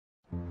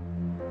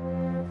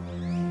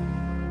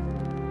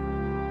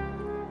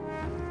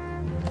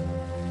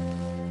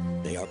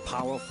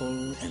powerful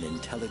and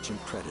intelligent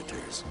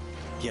predators.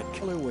 Yet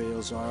killer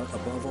whales are,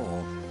 above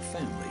all,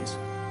 families.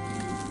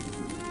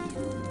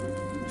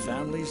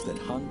 Families that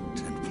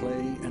hunt and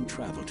play and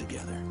travel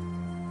together.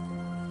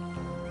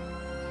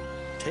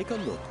 Take a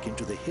look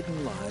into the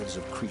hidden lives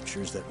of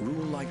creatures that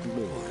rule like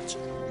lords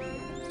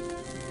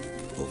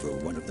over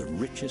one of the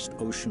richest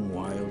ocean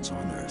wilds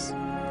on Earth.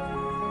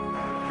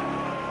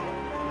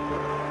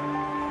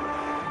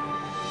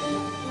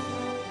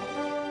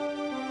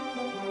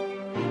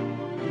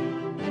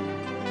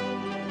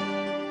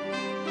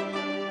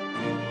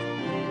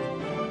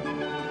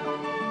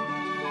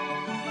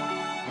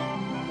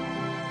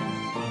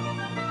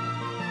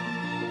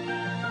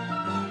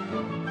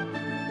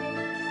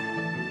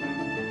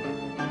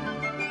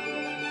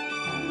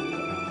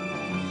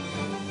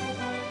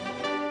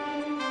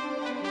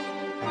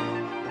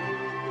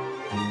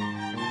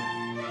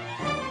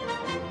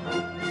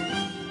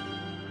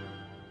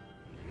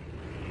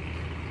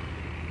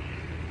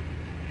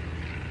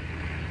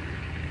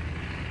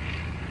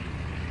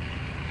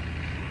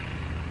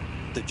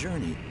 The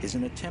journey is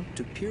an attempt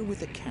to peer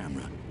with a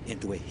camera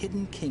into a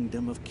hidden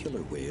kingdom of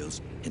killer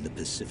whales in the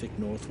Pacific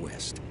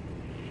Northwest.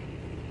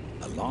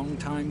 A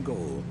long-time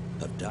goal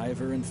of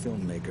diver and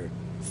filmmaker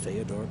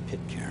Theodore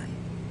Pitcairn.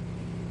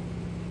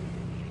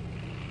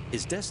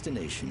 His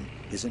destination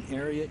is an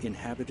area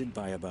inhabited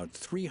by about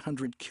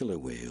 300 killer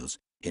whales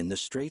in the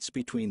straits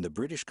between the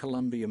British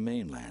Columbia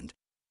mainland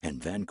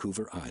and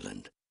Vancouver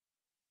Island.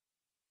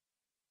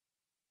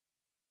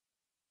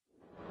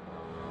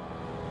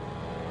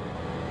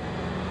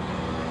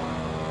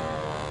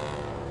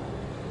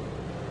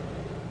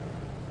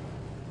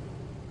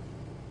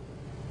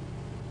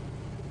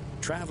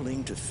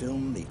 Traveling to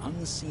film the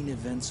unseen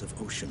events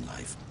of ocean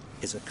life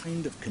is a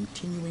kind of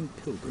continuing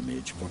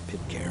pilgrimage for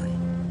Pitcairn.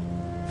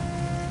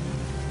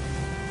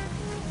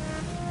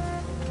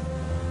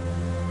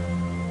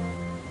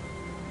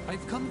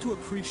 I've come to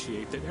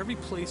appreciate that every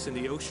place in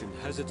the ocean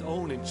has its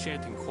own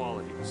enchanting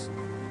qualities.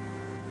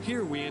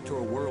 Here we enter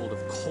a world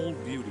of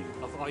cold beauty,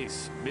 of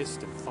ice,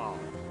 mist, and fog.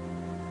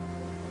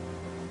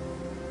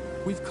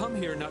 We've come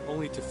here not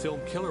only to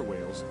film killer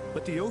whales,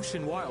 but the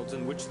ocean wilds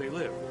in which they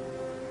live.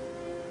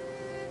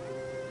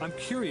 I'm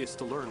curious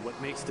to learn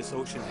what makes this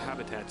ocean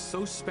habitat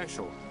so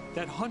special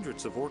that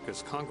hundreds of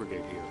orcas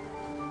congregate here.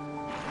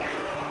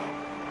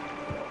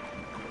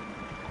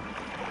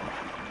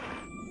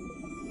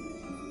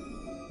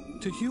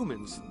 To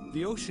humans,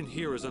 the ocean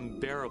here is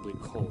unbearably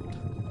cold.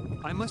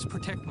 I must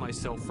protect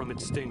myself from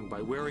its sting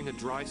by wearing a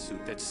dry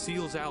suit that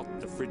seals out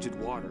the frigid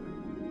water.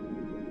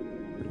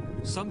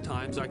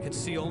 Sometimes I can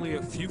see only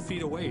a few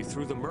feet away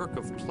through the murk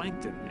of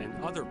plankton and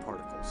other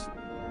particles.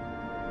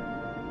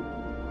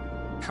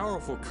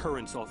 Powerful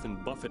currents often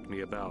buffet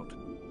me about.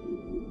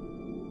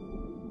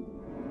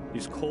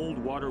 These cold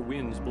water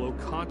winds blow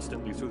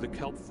constantly through the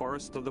kelp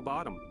forest of the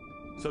bottom,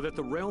 so that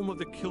the realm of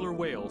the killer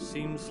whale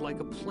seems like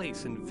a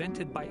place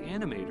invented by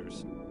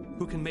animators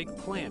who can make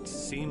plants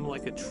seem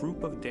like a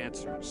troupe of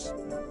dancers.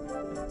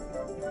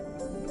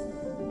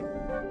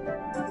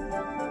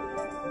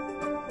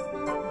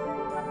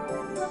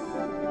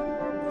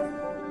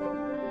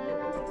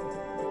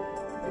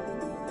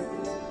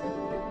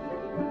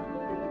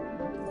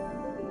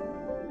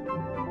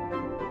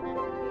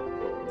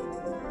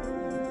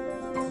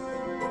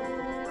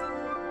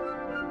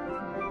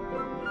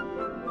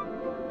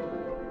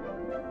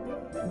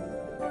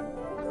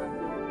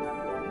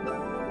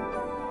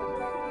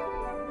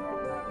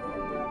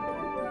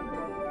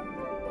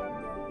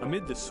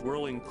 Amid the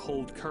swirling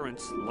cold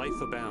currents, life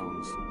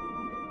abounds.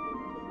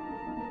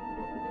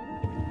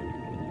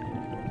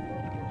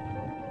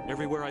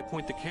 Everywhere I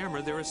point the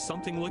camera, there is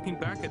something looking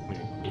back at me.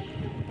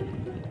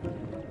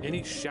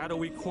 Any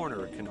shadowy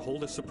corner can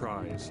hold a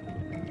surprise.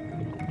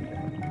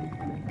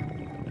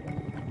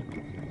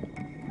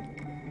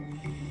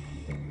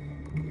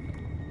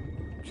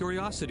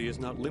 Curiosity is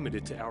not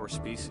limited to our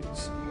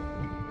species.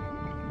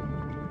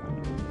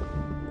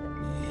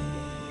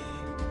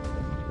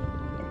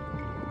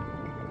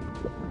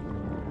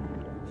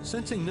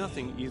 Sensing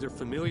nothing either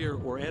familiar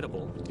or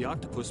edible, the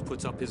octopus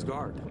puts up his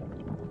guard.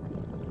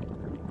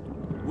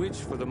 Which,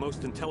 for the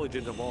most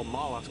intelligent of all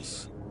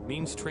mollusks,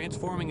 means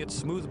transforming its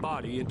smooth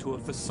body into a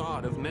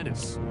facade of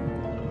menace.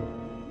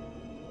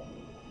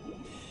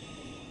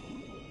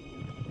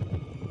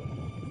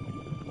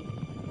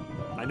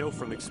 I know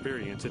from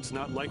experience it's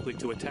not likely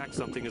to attack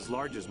something as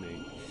large as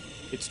me.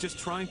 It's just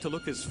trying to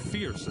look as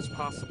fierce as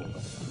possible.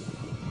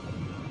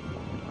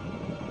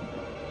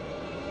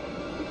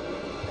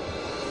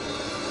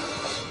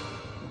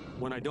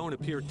 When I don't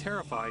appear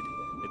terrified,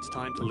 it's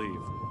time to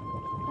leave.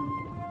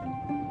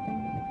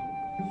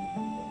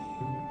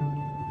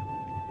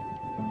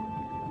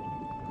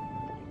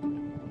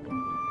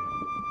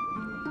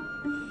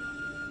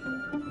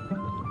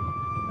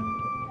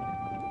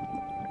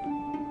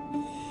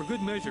 For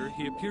good measure,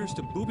 he appears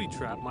to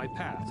booby-trap my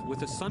path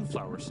with a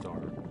sunflower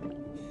star,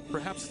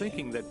 perhaps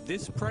thinking that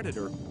this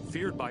predator,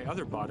 feared by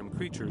other bottom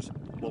creatures,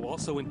 will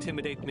also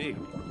intimidate me.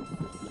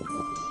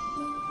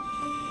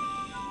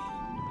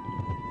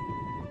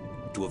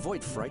 To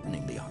avoid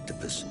frightening the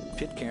octopus,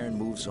 Pitcairn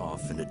moves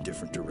off in a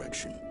different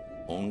direction,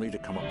 only to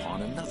come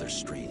upon another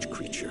strange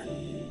creature.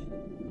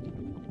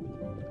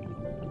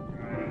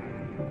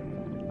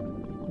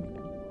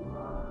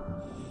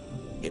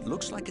 It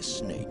looks like a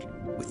snake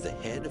with the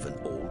head of an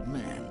old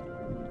man.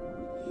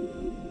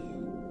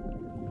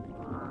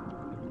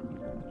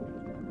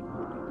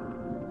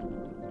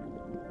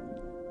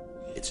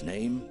 Its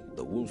name,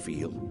 the wolf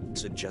eel,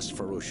 suggests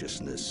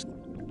ferociousness,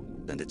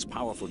 and its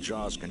powerful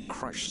jaws can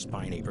crush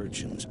spiny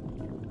urchins.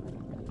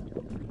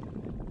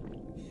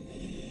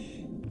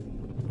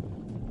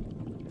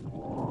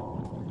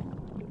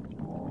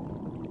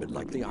 But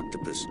like the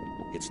octopus,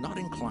 it's not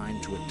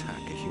inclined to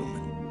attack a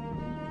human.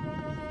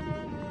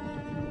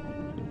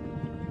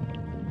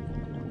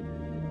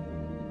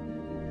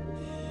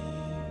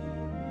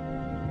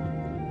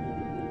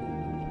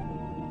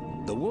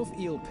 The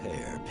wolf-eel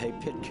pair pay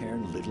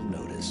Pitcairn little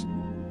notice,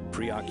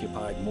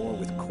 preoccupied more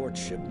with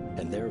courtship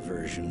and their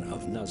version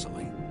of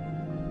nuzzling.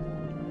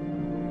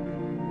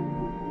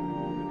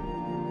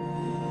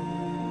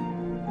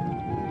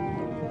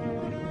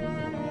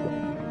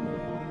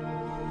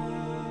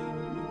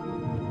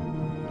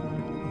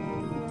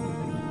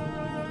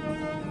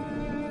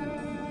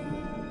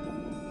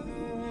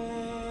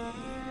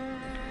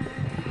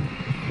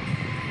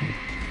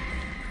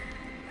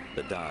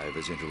 The dive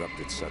is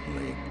interrupted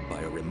suddenly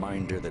by a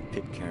reminder that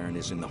Pitcairn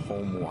is in the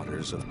home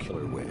waters of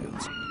killer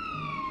whales,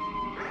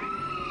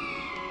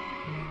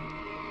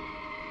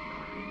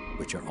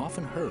 which are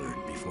often heard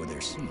before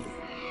they're seen.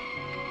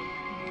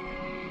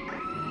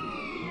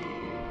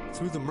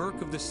 Through the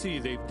murk of the sea,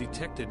 they've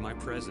detected my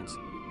presence,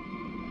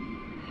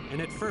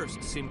 and at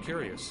first seem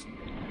curious.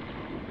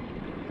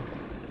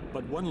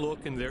 But one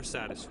look and they're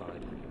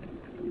satisfied.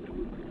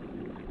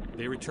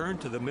 They return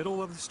to the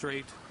middle of the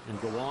strait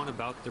and go on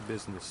about their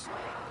business.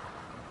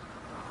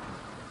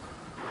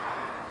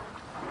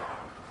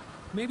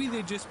 Maybe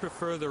they just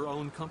prefer their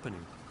own company.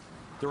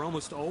 They're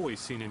almost always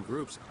seen in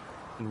groups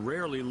and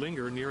rarely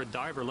linger near a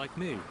diver like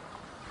me,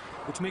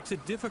 which makes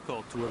it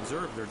difficult to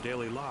observe their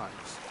daily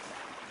lives.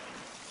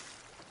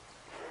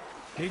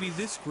 Maybe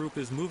this group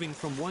is moving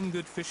from one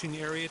good fishing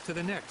area to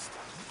the next.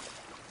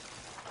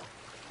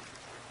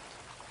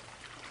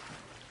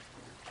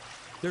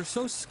 They're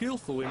so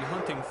skillful in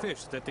hunting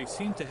fish that they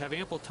seem to have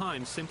ample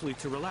time simply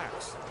to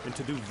relax and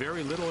to do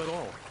very little at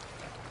all.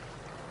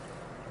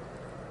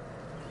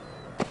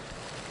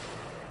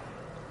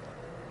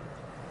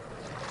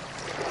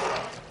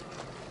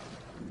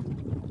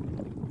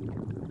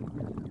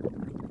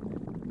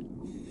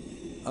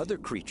 Other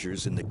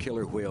creatures in the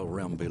killer whale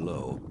realm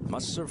below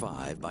must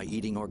survive by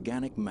eating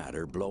organic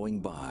matter blowing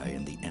by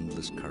in the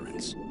endless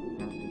currents.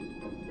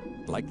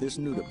 Like this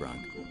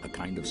nudibranch, a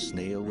kind of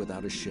snail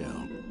without a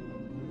shell,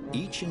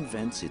 each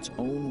invents its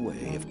own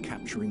way of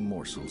capturing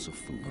morsels of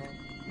food.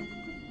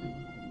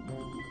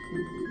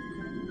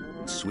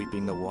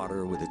 Sweeping the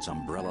water with its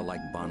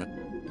umbrella-like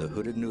bonnet, the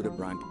hooded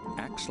nudibranch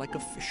acts like a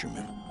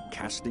fisherman,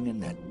 casting a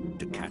net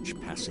to catch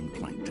passing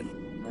plankton.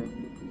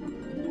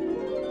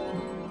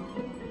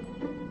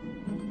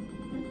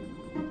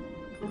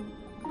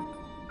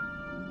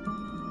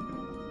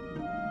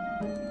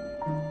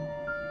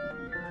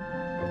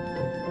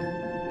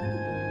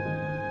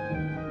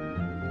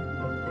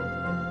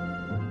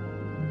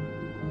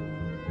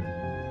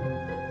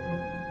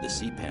 The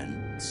sea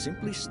pen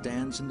simply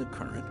stands in the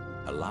current,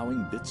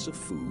 allowing bits of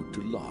food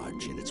to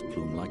lodge in its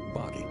plume-like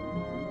body.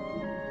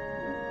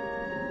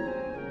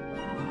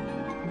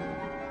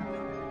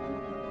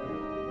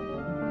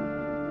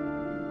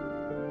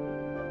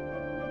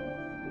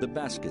 The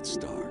basket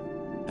star,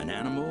 an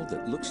animal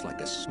that looks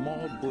like a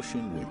small bush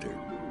in winter,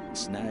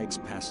 snags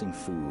passing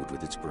food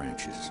with its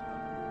branches.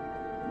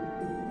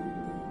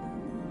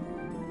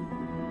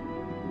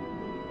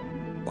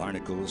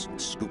 Barnacles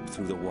scoop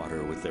through the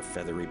water with their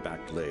feathery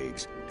back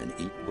legs and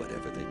eat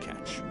whatever they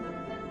catch.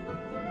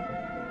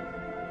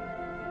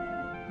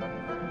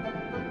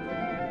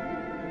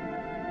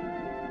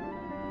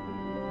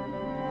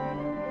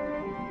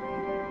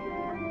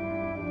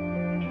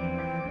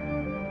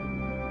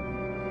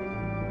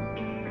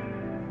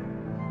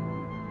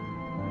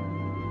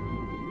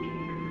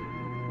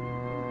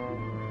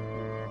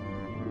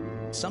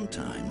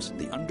 Sometimes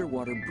the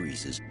underwater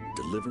breezes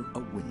deliver a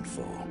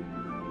windfall.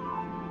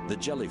 The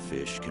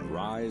jellyfish can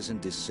rise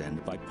and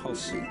descend by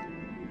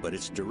pulsing, but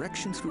its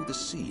direction through the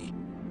sea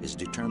is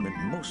determined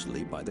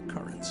mostly by the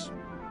currents.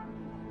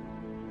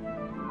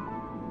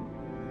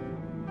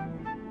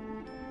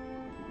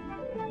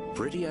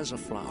 Pretty as a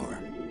flower,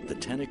 the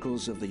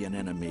tentacles of the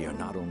anemone are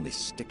not only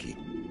sticky,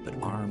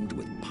 but armed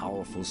with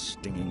powerful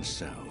stinging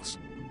cells.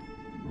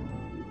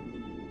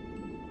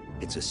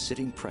 It's a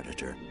sitting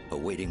predator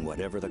awaiting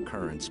whatever the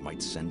currents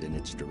might send in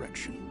its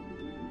direction.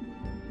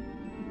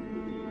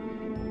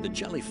 The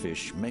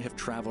jellyfish may have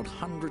traveled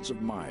hundreds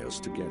of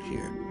miles to get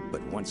here,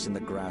 but once in the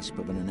grasp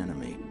of an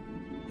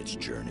anemone, its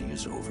journey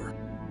is over.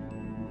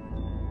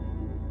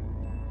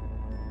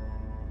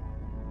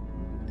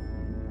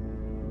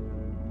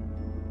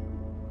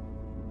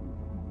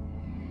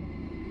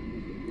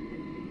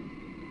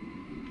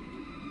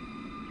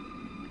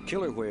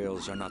 Killer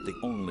whales are not the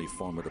only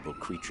formidable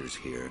creatures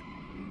here,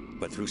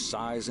 but through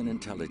size and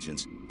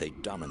intelligence, they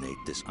dominate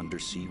this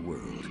undersea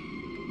world,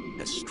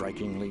 as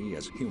strikingly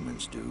as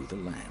humans do the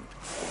land.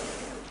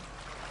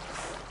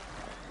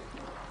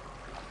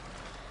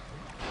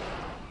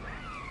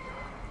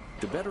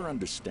 To better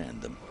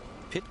understand them,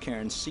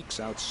 Pitcairn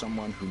seeks out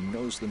someone who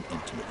knows them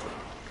intimately.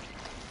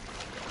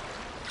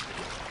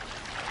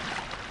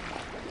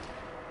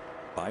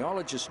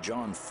 Biologist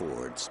John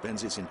Ford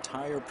spends his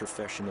entire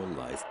professional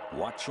life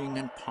watching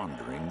and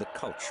pondering the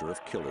culture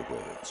of killer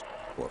whales,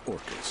 or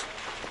orcas.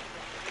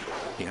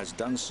 He has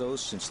done so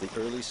since the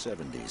early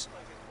 70s,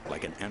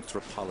 like an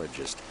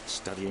anthropologist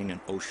studying an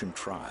ocean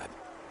tribe.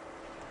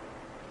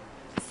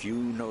 Few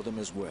know them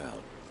as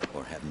well,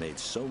 or have made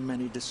so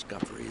many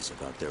discoveries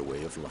about their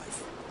way of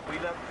life. We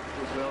left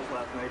those whales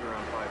last night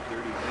around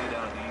 5:30, way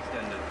down at the east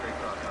end of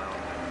Craycroft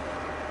Island.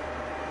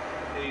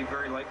 They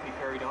very likely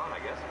carried on, I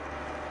guess.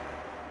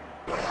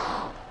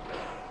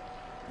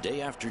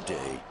 Day after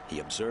day, he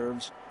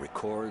observes,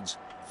 records,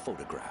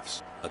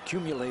 photographs,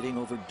 accumulating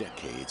over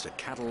decades a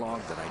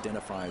catalog that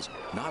identifies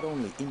not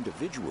only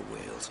individual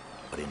whales,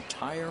 but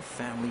entire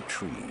family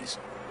trees.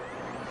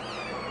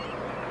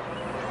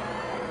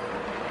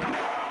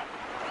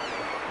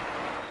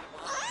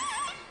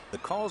 The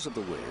calls of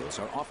the whales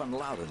are often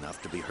loud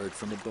enough to be heard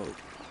from a boat,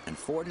 and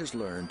Ford has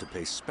learned to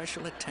pay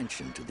special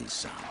attention to these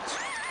sounds.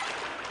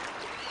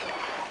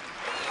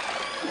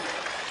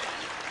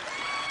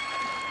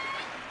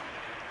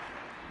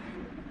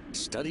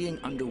 Studying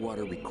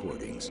underwater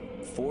recordings,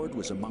 Ford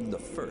was among the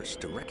first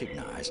to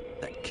recognize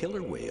that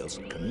killer whales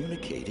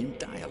communicate in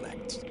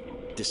dialects,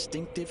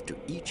 distinctive to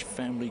each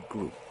family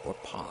group or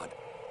pod.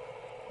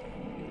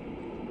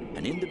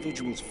 An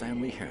individual's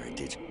family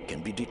heritage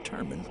can be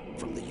determined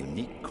from the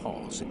unique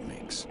calls it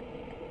makes.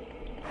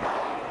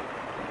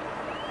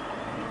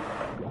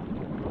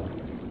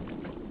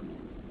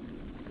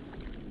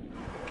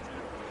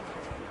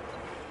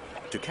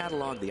 To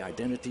catalog the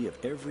identity of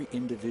every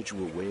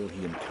individual whale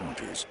he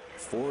encounters,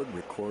 Ford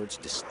records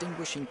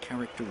distinguishing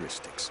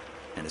characteristics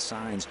and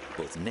assigns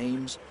both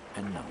names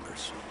and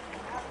numbers.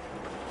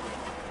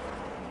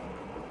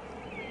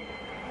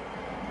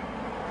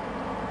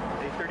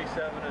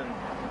 A37 and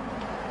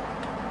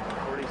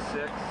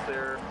 46,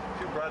 they're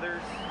two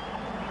brothers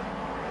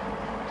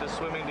just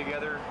swimming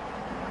together,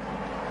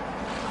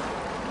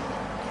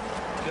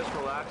 just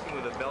relaxing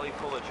with a belly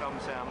full of chum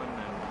salmon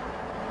and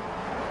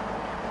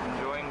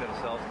enjoying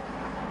themselves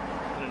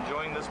and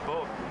enjoying this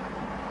boat.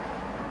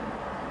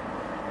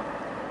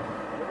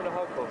 I never know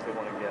how close they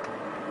want to get.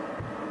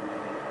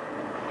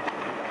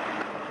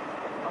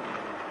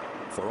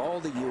 For all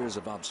the years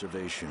of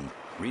observation,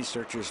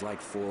 researchers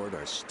like Ford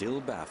are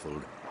still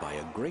baffled by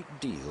a great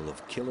deal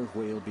of killer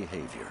whale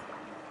behavior.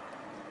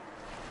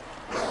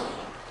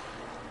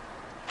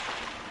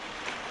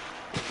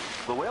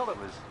 The whale that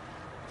was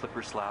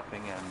flipper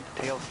slapping and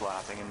tail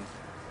slapping and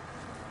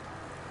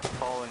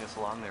following us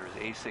along there is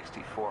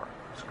A64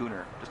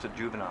 schooner, just a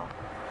juvenile.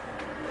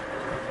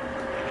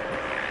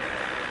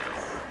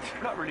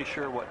 I'm not really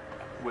sure what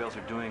whales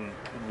are doing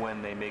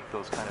when they make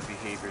those kind of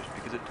behaviors,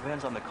 because it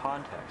depends on the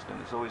context,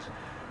 and it's always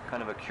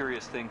kind of a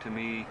curious thing to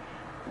me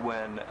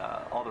when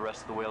all the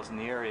rest of the whales in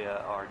the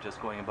area are just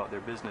going about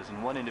their business,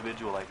 and one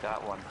individual like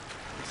that one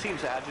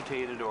seems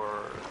agitated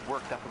or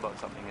worked up about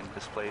something and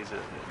displays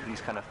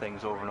these kind of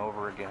things over and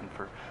over again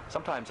for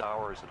sometimes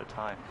hours at a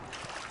time.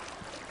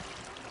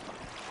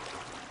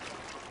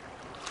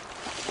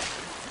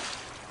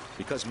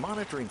 Because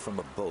monitoring from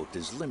a boat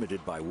is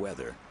limited by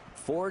weather,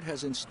 Ford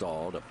has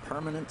installed a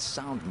permanent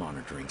sound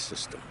monitoring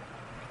system.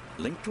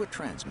 Linked to a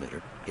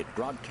transmitter, it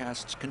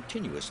broadcasts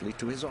continuously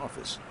to his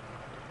office.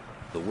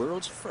 The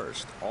world's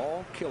first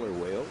all-killer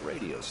whale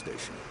radio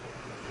station.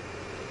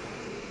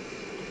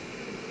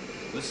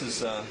 This is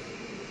the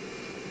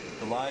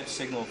live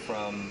signal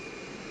from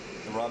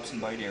the Robson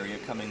Bight area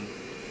coming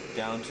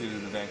down to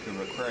the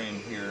Vancouver Aquarium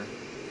here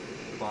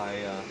by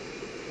a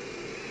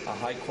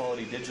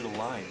high-quality digital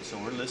line. So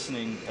we're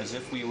listening as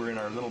if we were in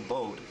our little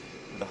boat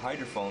with a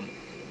hydrophone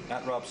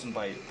at Robson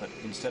Bight, but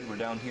instead we're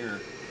down here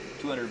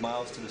 200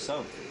 miles to the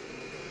south,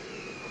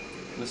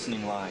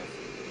 listening live.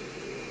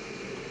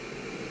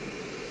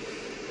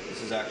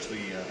 This is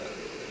actually a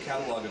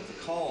catalog of the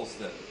calls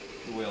that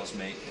the whales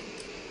make,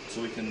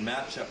 so we can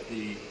match up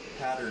the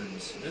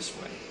patterns this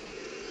way.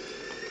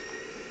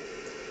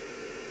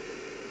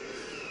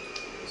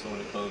 So when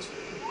it goes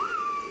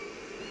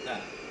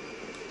like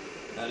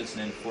that is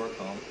an N4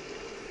 call.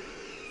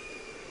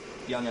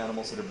 Young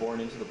animals that are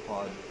born into the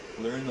pod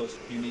learn those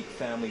unique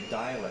family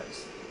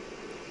dialects.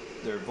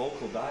 Their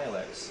vocal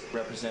dialects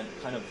represent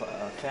kind of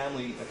a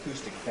family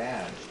acoustic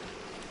badge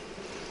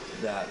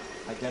that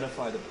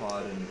identify the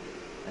pod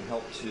and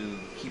help to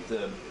keep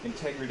the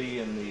integrity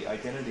and the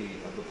identity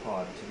of the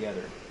pod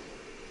together.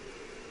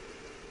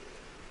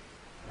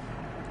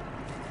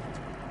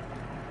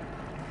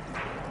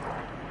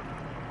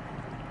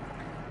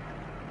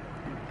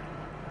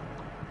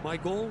 My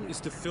goal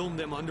is to film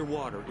them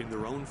underwater in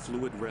their own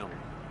fluid realm.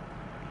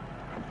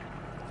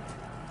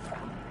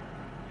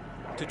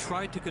 to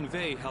try to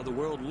convey how the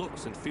world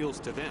looks and feels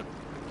to them.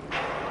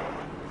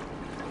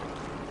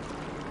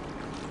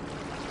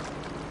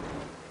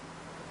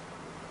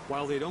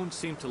 While they don't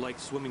seem to like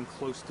swimming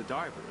close to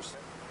divers,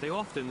 they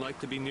often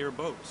like to be near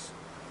boats.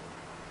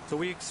 So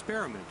we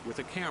experiment with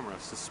a camera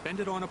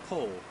suspended on a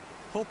pole,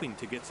 hoping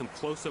to get some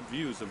close-up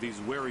views of these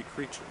wary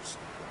creatures.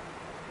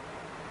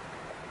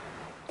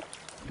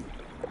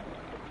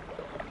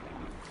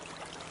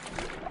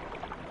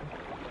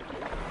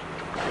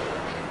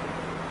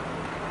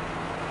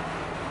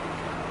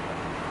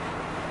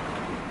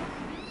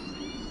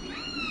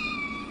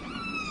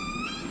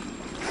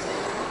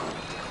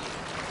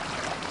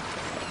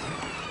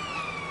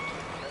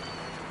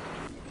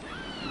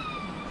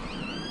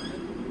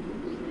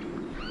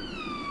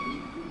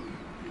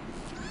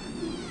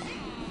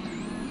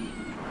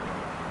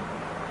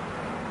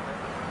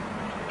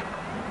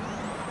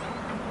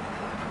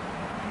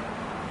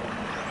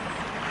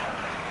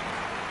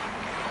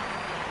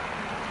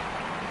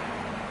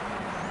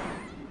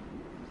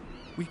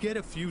 We get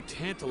a few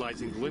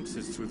tantalizing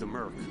glimpses through the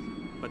murk,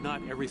 but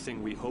not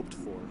everything we hoped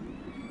for.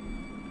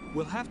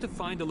 We'll have to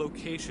find a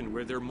location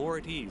where they're more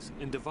at ease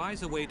and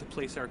devise a way to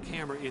place our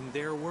camera in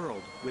their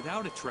world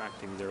without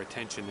attracting their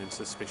attention and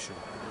suspicion.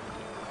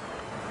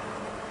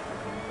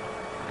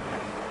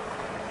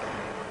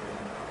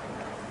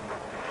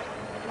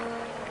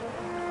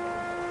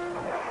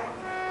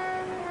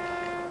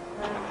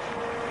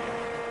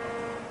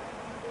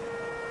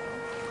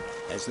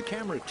 As the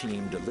camera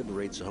team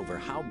deliberates over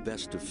how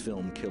best to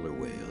film killer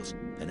whales,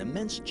 an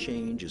immense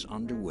change is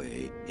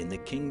underway in the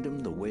kingdom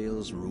the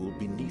whales rule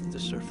beneath the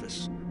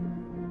surface.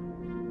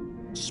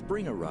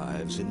 Spring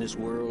arrives in this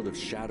world of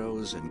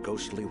shadows and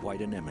ghostly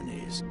white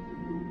anemones,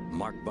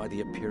 marked by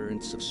the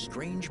appearance of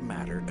strange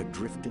matter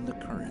adrift in the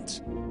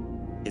currents.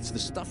 It's the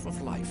stuff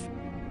of life,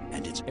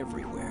 and it's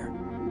everywhere.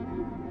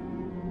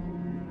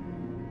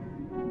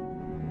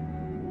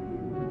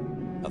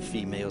 A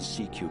female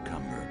sea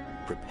cucumber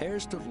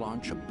prepares to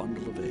launch a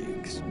bundle of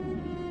eggs.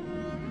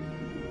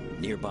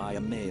 Nearby,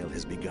 a male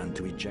has begun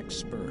to eject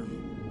sperm.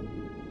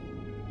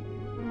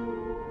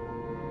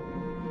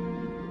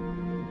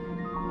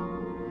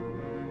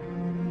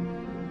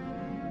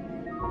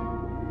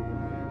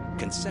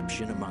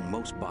 Conception among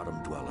most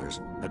bottom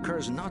dwellers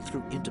occurs not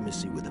through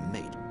intimacy with a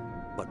mate,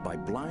 but by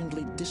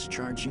blindly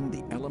discharging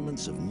the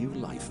elements of new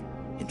life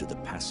into the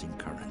passing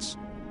currents.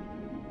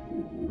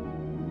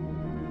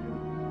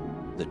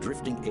 The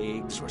drifting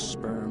eggs or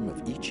sperm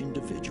of each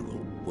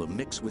individual will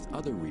mix with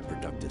other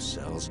reproductive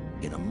cells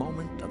in a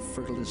moment of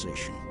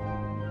fertilization.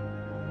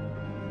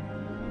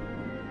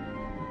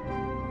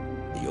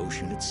 The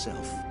ocean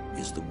itself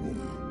is the womb.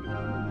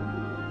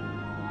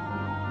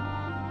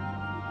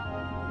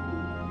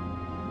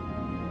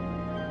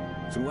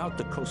 Throughout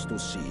the coastal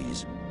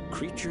seas,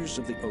 creatures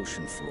of the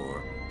ocean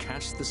floor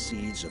cast the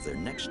seeds of their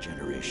next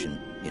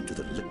generation into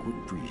the liquid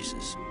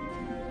breezes.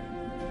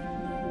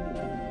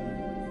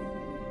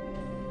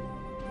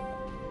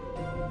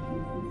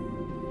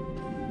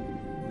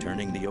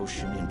 Turning the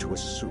ocean into a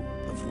soup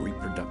of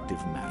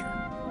reproductive matter.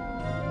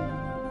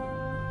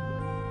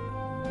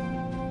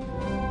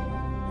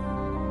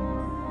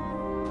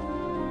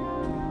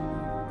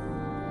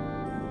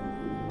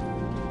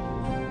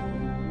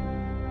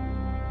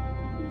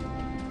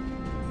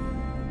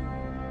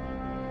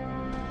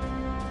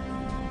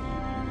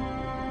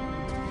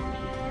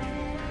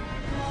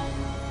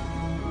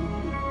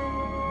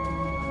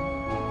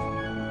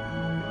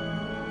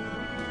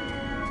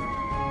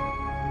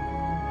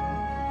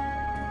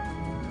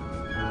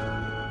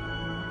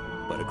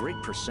 A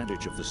great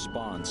percentage of the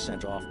spawn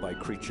sent off by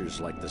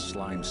creatures like the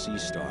slime sea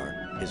star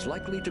is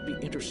likely to be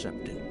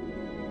intercepted.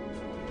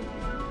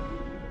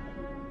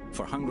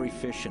 For hungry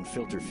fish and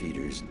filter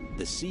feeders,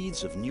 the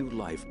seeds of new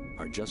life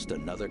are just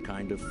another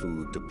kind of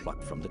food to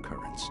pluck from the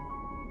currents.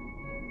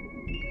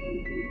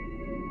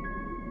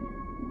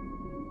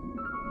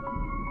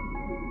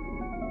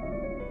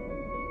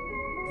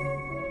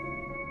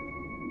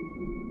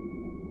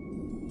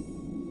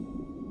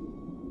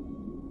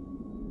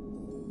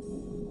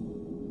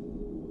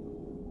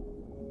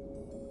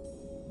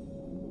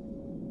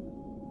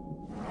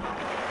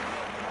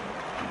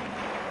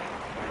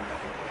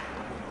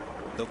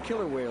 Though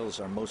killer whales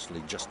are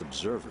mostly just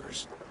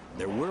observers,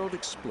 their world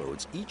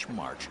explodes each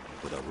March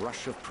with a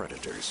rush of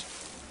predators.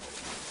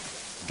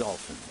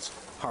 Dolphins,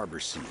 harbor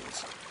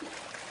seals,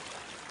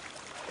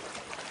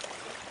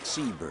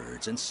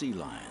 seabirds, and sea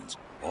lions,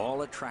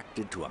 all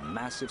attracted to a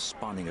massive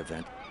spawning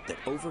event that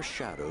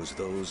overshadows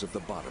those of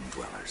the bottom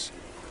dwellers.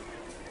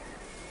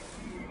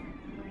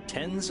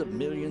 Tens of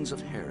millions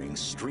of herrings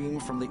stream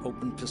from the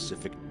open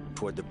Pacific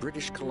toward the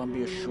British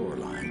Columbia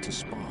shoreline to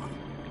spawn.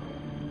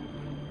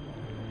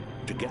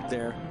 To get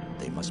there,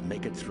 they must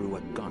make it through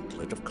a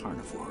gauntlet of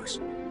carnivores.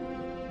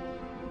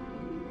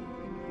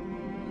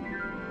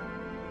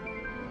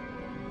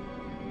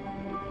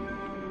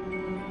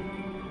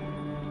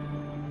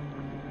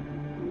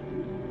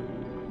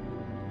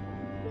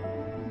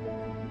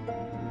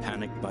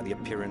 Panicked by the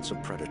appearance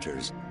of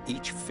predators,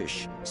 each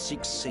fish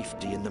seeks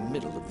safety in the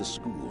middle of the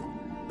school,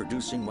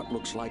 producing what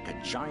looks like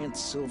a giant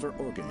silver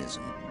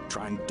organism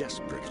trying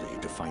desperately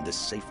to find a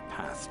safe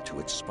path to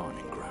its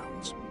spawning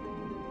grounds.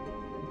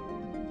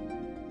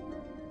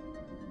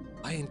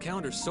 I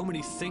encounter so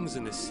many things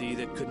in the sea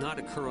that could not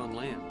occur on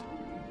land.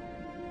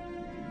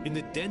 In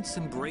the dense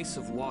embrace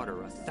of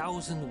water,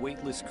 1,000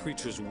 weightless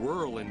creatures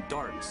whirl and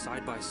dart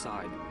side by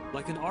side,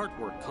 like an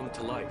artwork come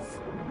to life.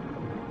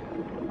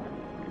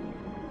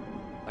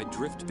 I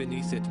drift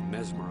beneath it,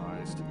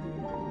 mesmerized.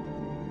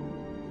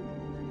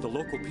 The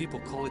local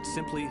people call it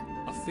simply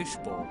a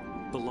fishbowl,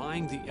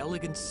 belying the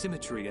elegant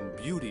symmetry and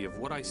beauty of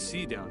what I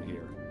see down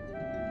here.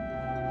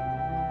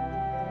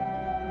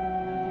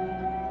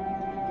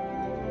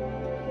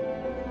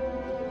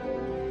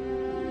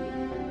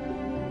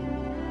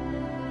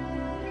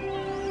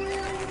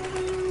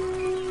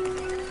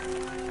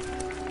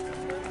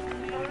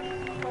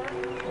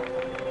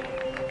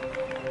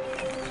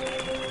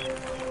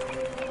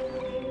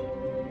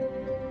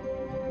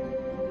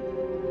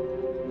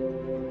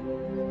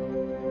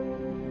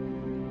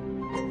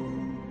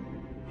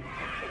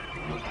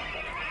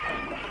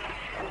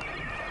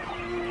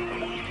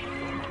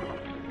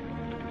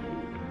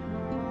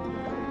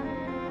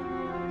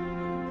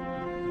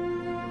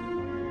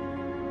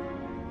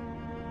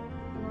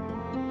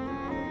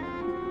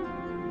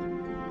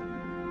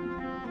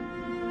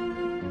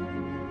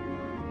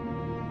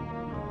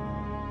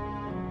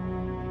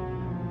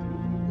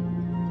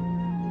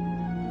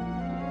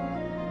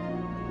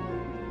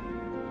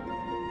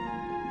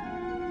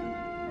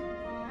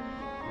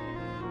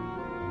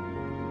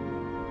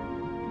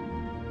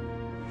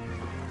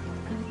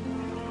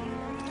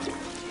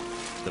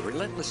 The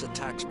relentless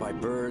attacks by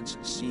birds,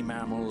 sea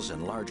mammals,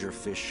 and larger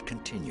fish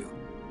continue,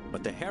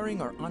 but the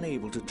herring are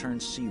unable to turn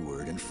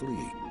seaward and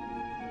flee.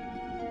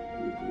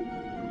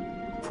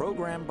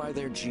 Programmed by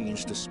their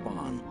genes to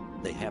spawn,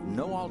 they have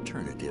no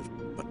alternative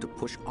but to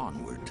push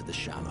onward to the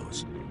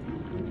shallows.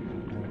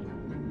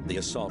 The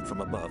assault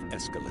from above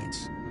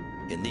escalates.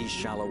 In these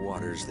shallow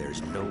waters,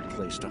 there's no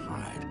place to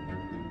hide.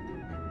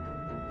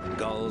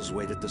 Gulls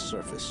wait at the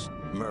surface.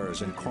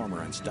 Murres and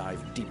cormorants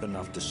dive deep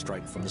enough to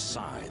strike from the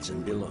sides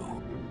and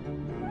below.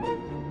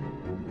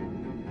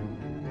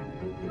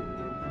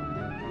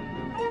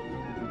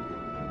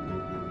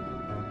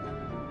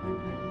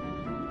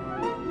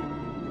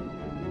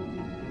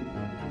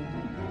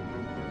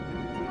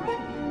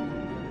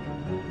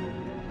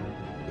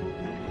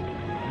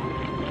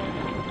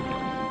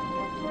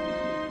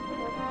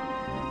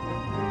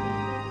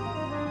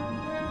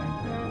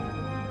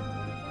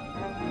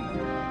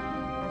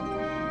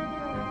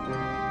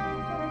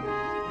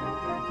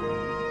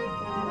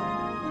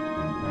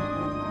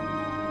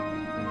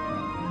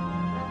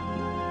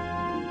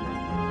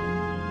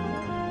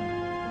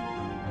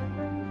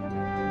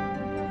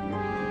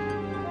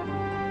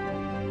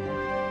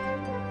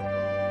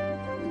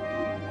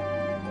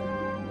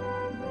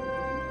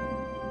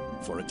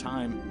 For a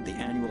time, the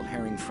annual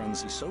herring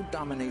frenzy so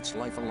dominates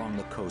life along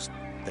the coast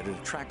that it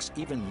attracts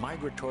even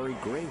migratory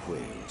gray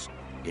whales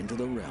into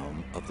the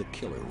realm of the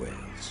killer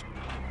whales.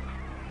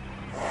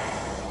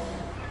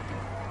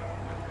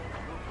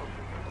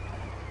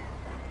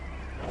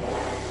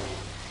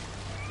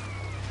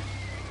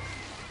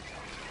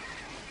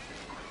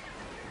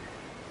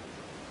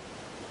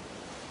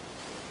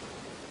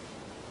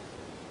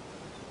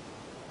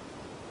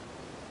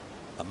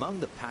 Among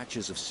the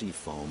patches of sea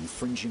foam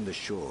fringing the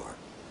shore,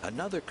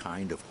 another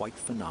kind of white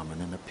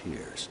phenomenon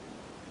appears,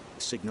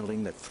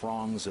 signaling that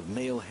throngs of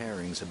male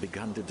herrings have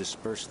begun to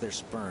disperse their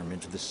sperm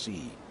into the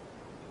sea.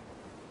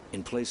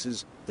 In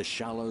places, the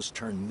shallows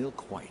turn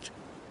milk white.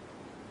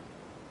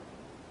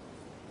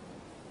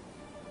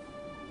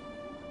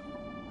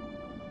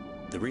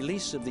 The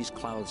release of these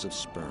clouds of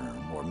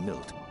sperm, or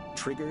milt,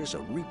 triggers a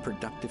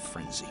reproductive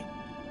frenzy.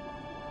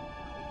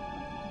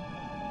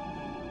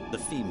 The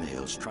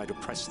females try to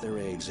press their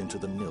eggs into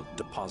the milk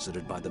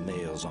deposited by the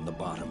males on the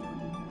bottom.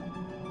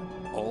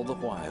 All the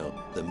while,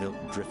 the milk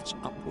drifts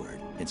upward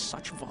in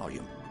such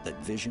volume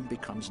that vision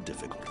becomes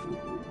difficult.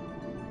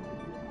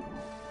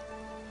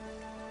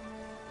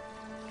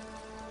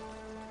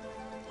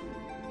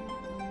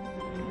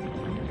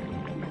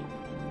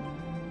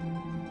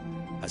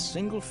 A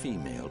single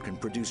female can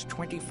produce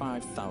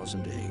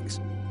 25,000 eggs.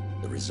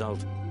 The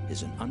result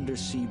is an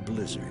undersea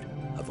blizzard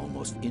of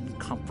almost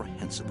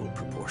incomprehensible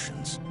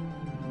proportions.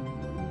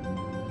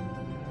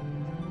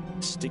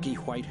 Sticky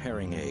white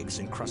herring eggs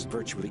encrust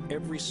virtually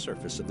every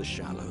surface of the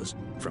shallows,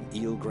 from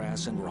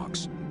eelgrass and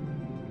rocks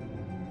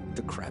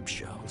to crab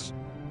shells.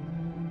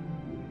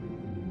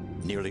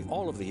 Nearly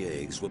all of the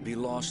eggs will be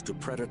lost to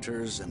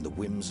predators and the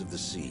whims of the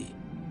sea.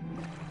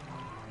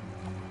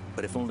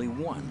 But if only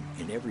 1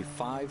 in every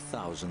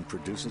 5,000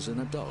 produces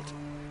an adult,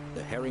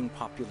 the herring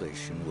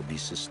population will be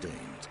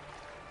sustained.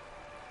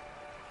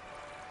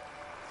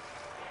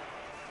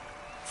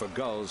 For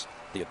gulls,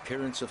 the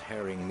appearance of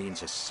herring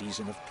means a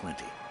season of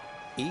plenty.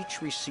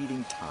 Each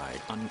receding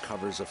tide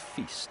uncovers a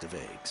feast of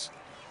eggs.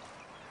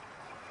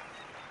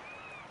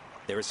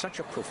 There is such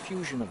a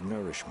profusion of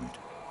nourishment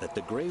that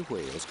the gray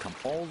whales come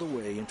all the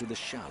way into the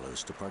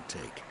shallows to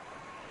partake.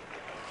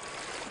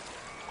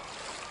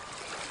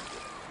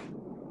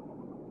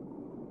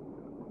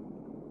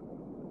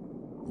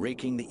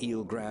 raking the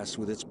eelgrass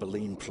with its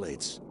baleen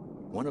plates.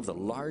 One of the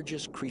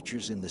largest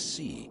creatures in the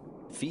sea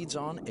feeds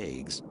on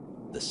eggs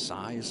the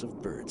size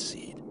of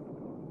birdseed.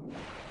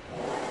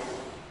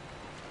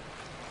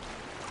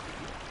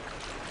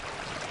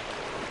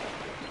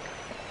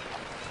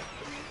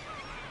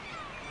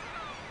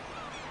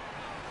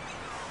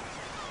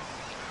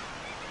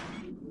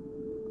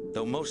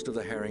 Though most of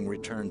the herring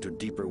return to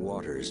deeper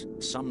waters,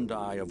 some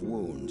die of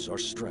wounds or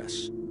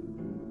stress.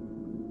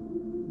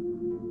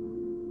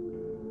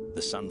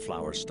 The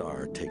sunflower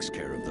star takes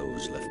care of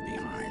those left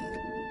behind.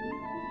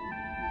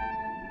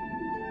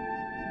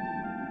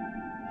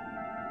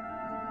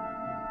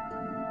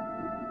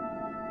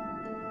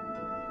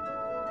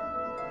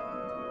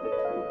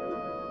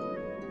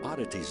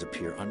 Oddities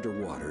appear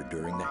underwater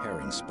during the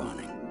herring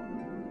spawning.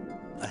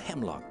 A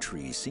hemlock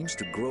tree seems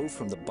to grow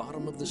from the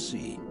bottom of the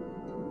sea.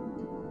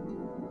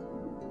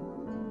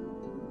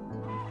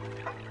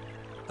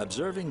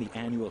 Observing the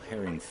annual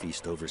herring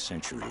feast over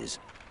centuries,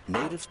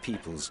 native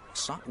peoples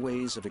sought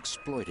ways of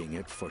exploiting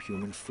it for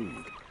human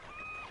food.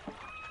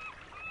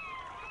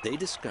 They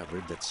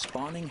discovered that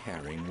spawning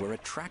herring were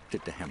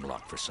attracted to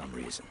hemlock for some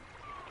reason.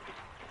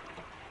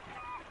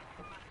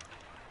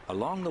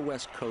 Along the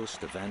west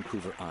coast of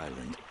Vancouver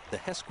Island, the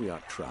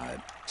Hesquiot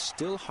tribe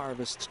still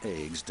harvests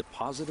eggs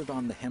deposited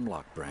on the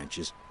hemlock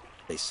branches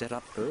they set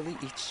up early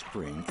each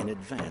spring in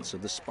advance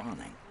of the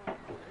spawning.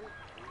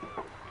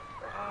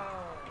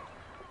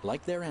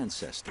 Like their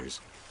ancestors,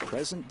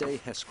 present-day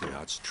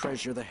Hesquiots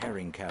treasure the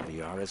herring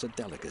caviar as a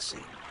delicacy.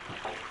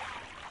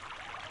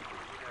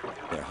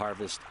 Their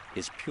harvest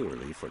is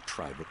purely for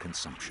tribal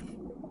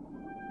consumption.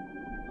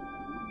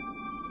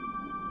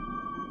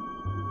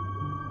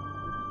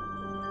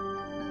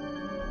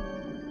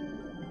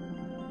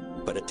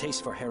 But a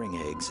taste for herring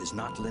eggs is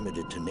not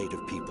limited to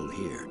native people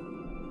here.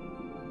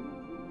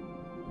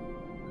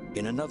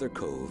 In another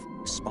cove,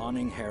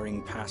 spawning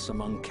herring pass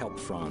among kelp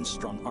fronds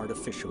strung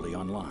artificially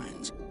on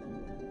lines.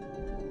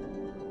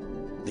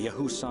 The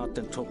Ahusat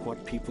and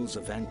Toquot peoples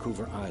of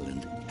Vancouver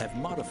Island have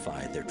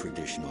modified their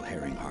traditional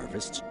herring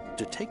harvests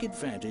to take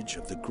advantage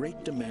of the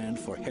great demand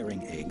for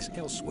herring eggs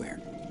elsewhere.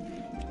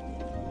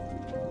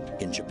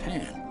 In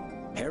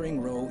Japan,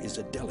 herring roe is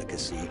a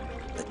delicacy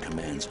that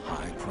commands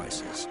high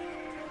prices.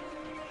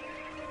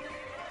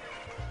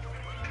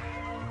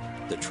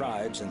 The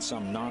tribes and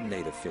some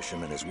non-native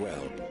fishermen as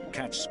well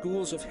catch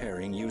schools of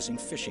herring using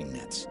fishing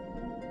nets,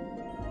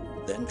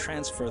 then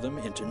transfer them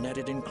into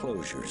netted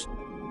enclosures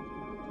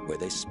where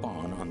they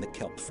spawn on the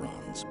kelp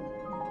fronds.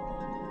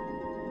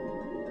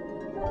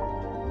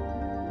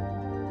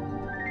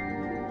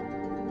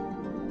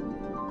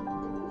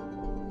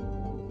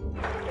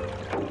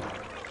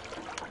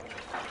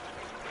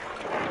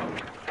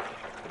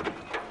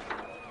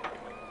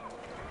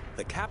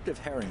 The captive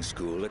herring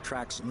school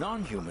attracts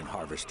non-human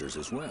harvesters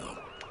as well.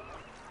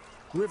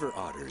 River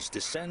otters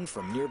descend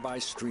from nearby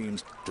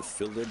streams to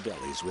fill their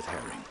bellies with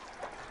herring.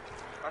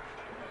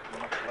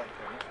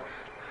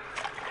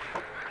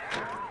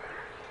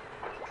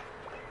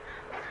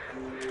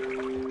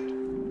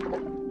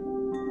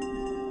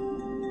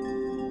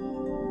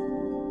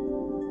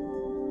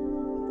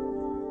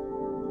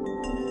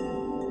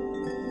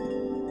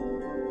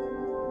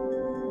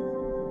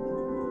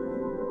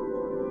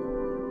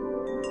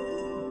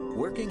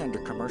 Working under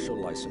commercial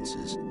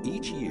licenses,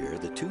 each year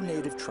the two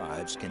native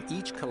tribes can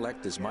each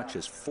collect as much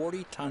as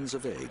 40 tons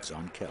of eggs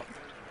on kelp.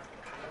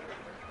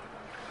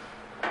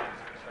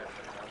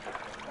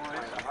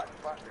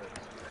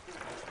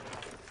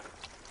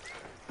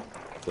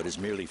 What is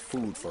merely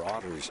food for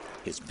otters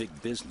is big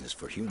business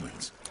for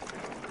humans.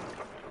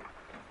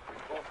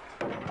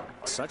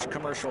 Such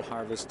commercial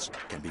harvests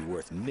can be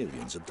worth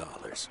millions of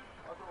dollars.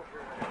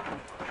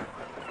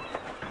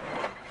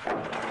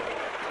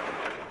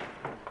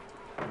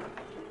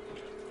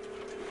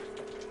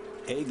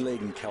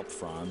 Egg-laden kelp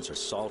fronds are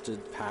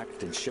salted,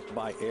 packed, and shipped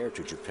by air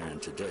to Japan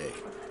today.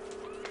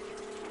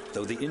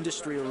 Though the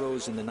industry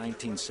arose in the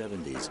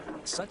 1970s,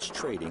 such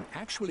trading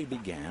actually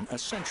began a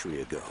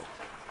century ago,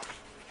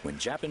 when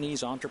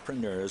Japanese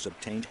entrepreneurs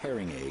obtained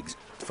herring eggs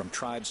from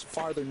tribes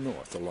farther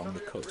north along the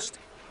coast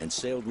and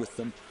sailed with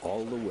them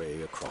all the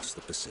way across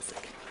the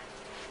Pacific.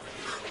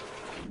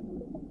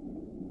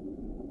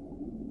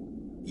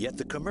 Yet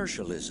the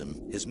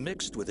commercialism is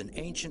mixed with an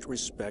ancient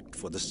respect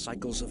for the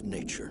cycles of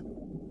nature.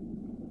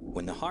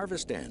 When the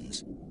harvest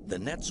ends, the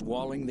nets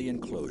walling the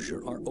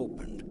enclosure are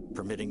opened,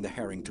 permitting the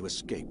herring to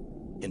escape,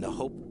 in the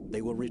hope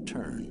they will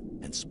return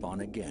and spawn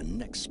again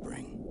next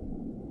spring.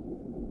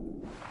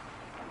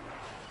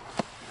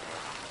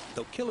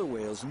 Though killer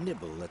whales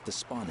nibble at the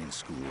spawning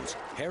schools,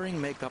 herring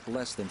make up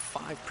less than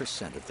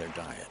 5% of their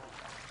diet.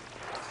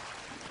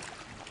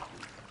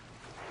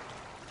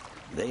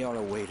 They are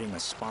awaiting a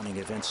spawning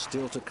event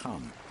still to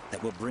come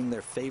that will bring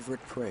their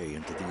favorite prey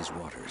into these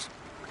waters.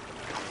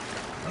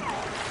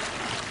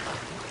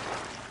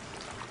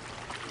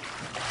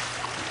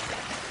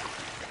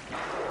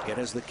 Yet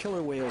as the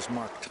killer whales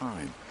mark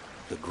time,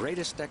 the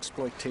greatest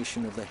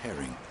exploitation of the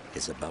herring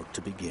is about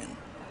to begin.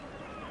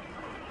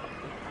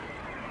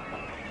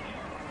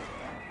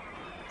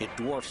 It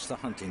dwarfs the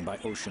hunting by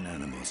ocean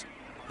animals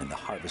and the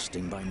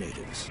harvesting by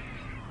natives.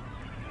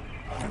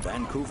 In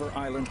Vancouver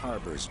Island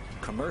harbors,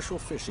 commercial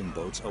fishing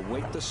boats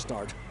await the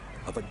start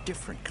of a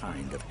different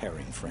kind of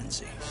herring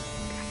frenzy.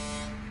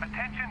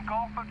 Attention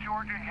Gulf of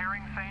Georgia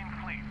herring seine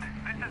fleet.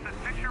 This is the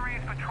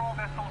Fisheries Patrol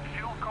Vessel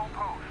Chilco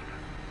Post.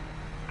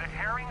 The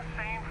herring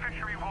seine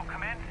fishery will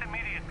commence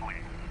immediately.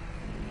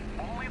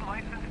 Only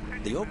licensed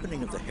fishermen... The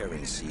opening of the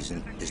herring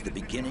season is the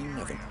beginning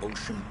of an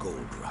ocean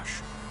gold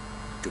rush.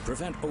 To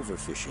prevent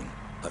overfishing,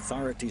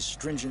 authorities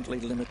stringently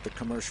limit the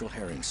commercial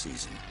herring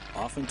season,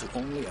 often to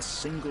only a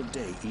single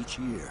day each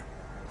year.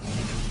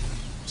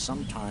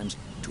 Sometimes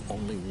to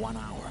only 1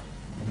 hour.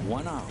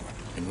 1 hour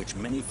in which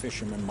many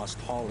fishermen must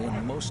haul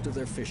in most of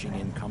their fishing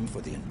income for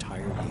the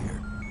entire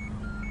year.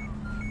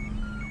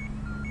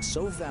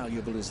 So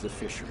valuable is the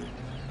fishery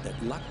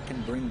that luck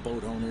can bring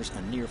boat owners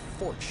a near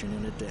fortune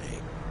in a day,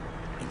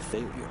 and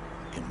failure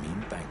can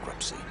mean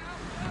bankruptcy.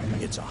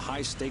 It's a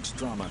high-stakes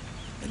drama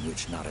in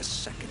which not a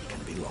second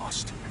can be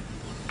lost.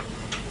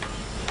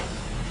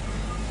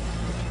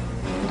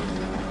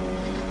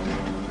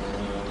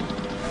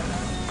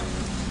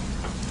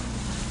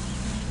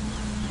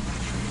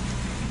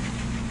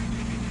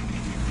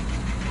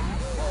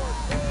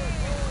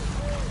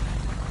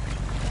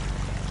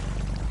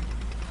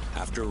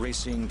 After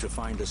racing to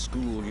find a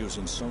school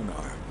using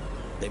sonar,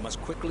 they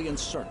must quickly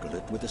encircle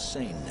it with a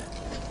seine net.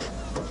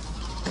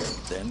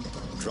 Then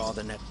draw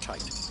the net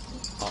tight,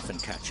 often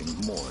catching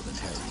more than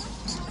herring.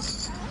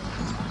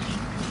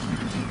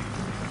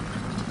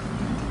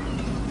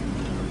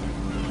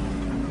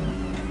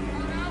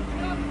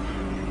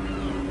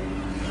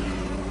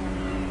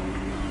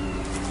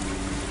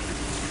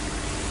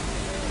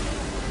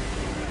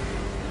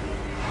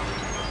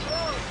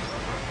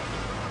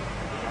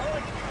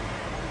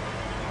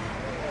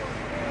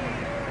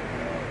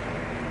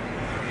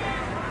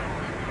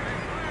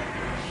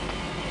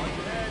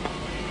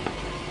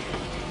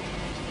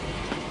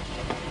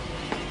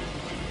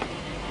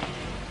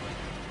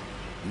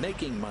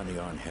 Making money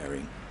on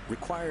herring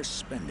requires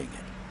spending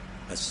it.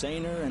 A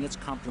seiner and its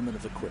complement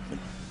of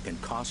equipment can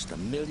cost $1.5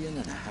 million.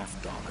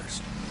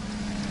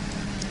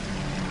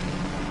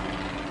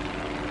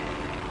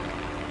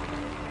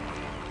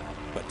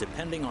 But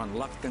depending on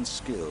luck and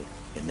skill,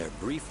 in their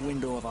brief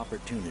window of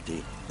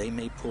opportunity, they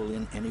may pull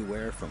in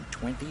anywhere from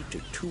 20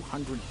 to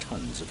 200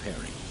 tons of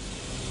herring.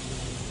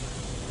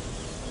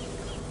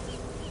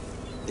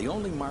 The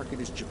only market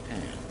is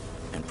Japan,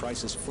 and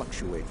prices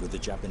fluctuate with the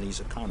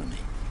Japanese economy.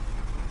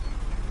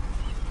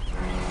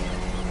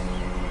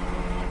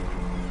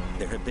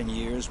 There have been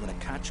years when a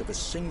catch of a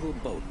single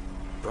boat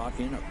brought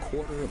in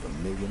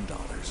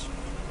 $250,000.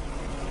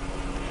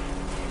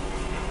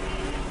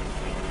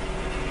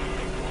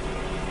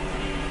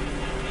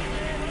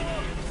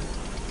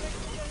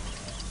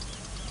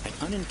 An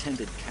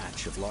unintended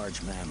catch of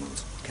large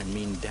mammals can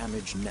mean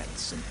damaged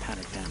nets and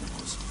panicked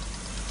animals.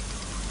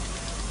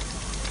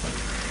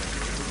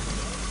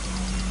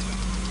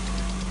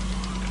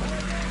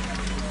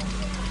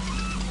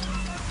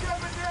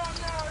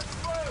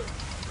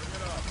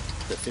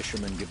 The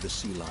fishermen give the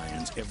sea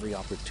lions every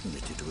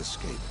opportunity to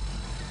escape.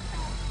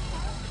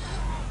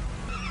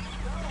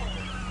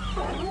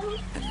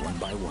 And one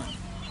by one,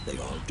 they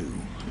all do.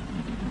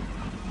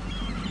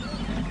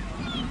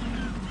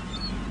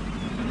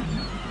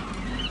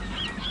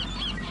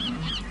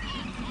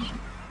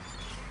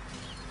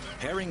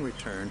 Herring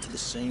return to the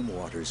same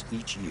waters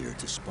each year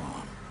to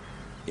spawn.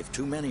 If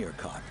too many are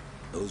caught,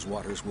 those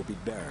waters will be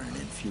barren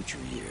in future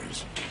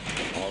years.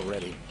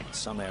 Already,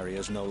 some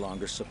areas no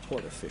longer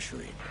support a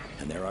fishery,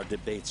 and there are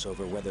debates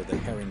over whether the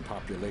herring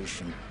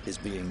population is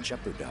being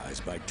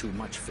jeopardized by too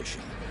much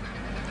fishing.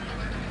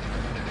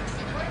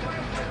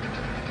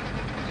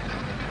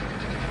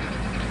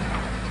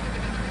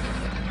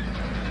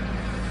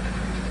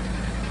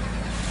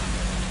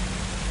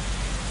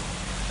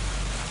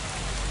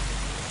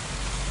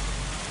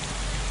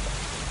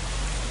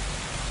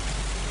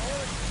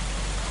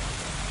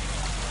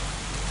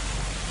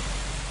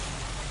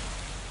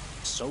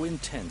 So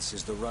intense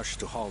is the rush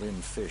to haul in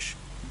fish,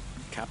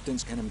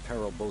 captains can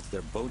imperil both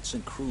their boats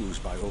and crews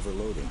by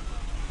overloading.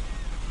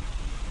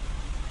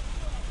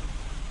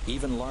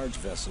 Even large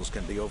vessels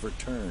can be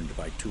overturned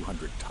by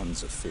 200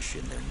 tons of fish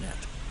in their net.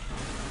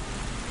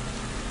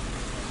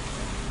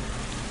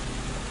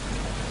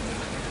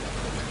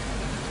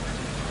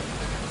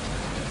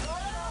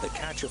 The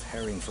catch of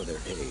herring for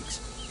their eggs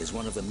is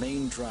one of the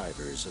main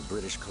drivers of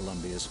British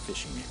Columbia's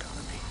fishing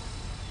economy.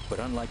 But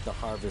unlike the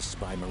harvests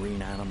by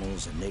marine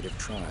animals and native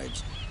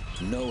tribes,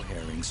 no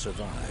herring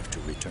survive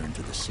to return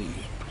to the sea.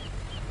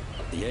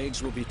 The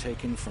eggs will be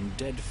taken from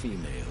dead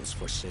females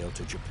for sale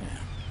to Japan.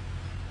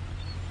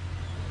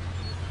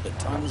 The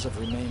tons of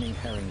remaining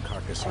herring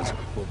carcasses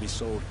will be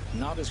sold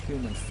not as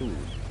human food,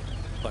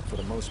 but for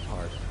the most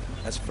part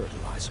as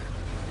fertilizer.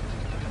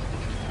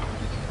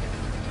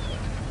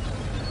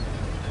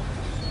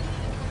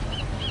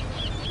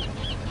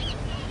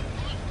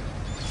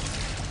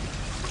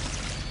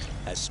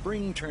 As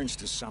spring turns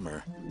to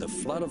summer, the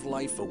flood of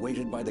life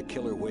awaited by the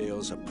killer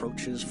whales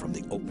approaches from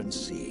the open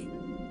sea.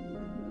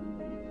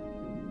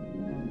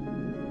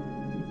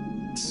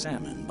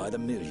 Salmon by the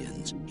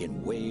millions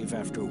in wave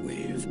after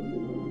wave.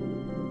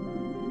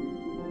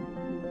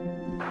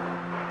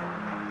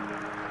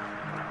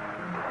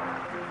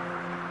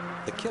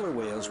 The killer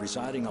whales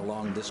residing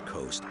along this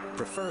coast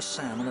prefer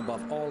salmon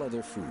above all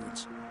other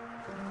foods.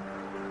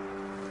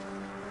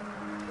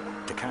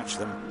 To catch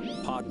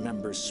them, pod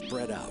members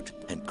spread out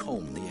and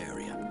comb the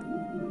area.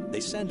 They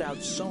send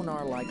out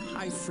sonar-like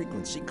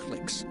high-frequency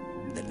clicks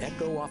that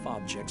echo off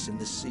objects in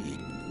the sea,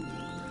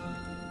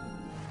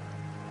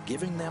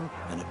 giving them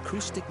an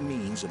acoustic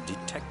means of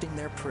detecting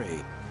their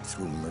prey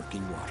through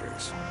murky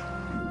waters.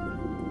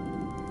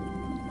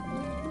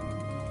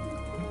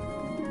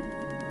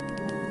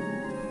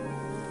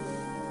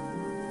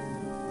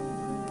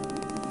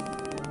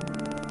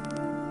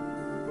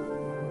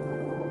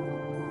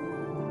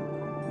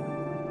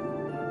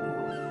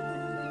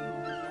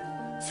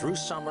 Through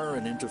summer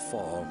and into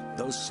fall,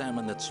 those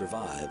salmon that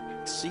survive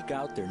seek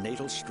out their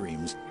natal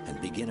streams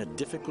and begin a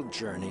difficult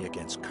journey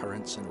against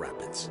currents and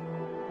rapids.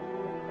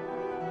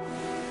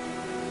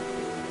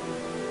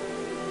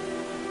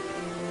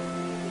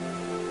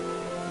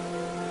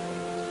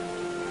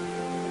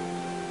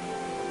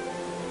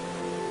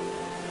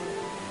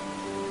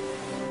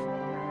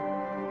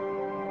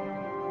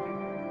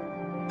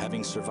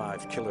 Having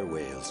survived killer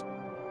whales,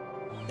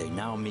 they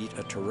now meet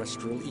a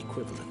terrestrial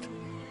equivalent.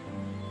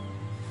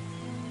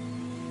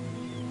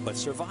 But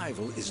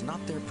survival is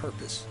not their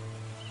purpose.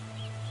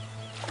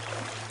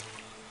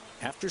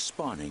 After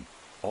spawning,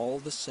 all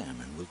the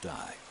salmon will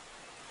die.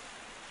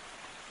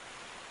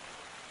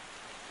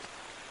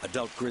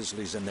 Adult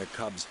grizzlies and their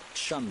cubs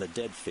shun the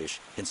dead fish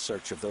in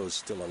search of those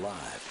still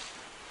alive.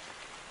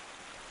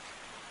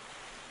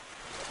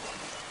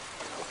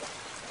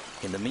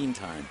 In the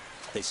meantime,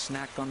 they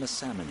snack on the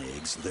salmon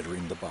eggs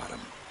littering the bottom.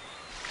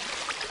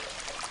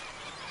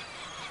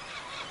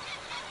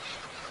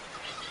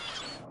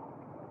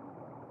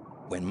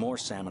 When more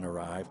salmon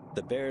arrive,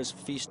 the bears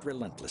feast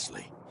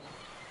relentlessly.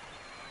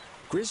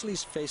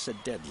 Grizzlies face a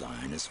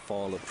deadline as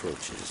fall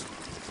approaches.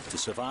 To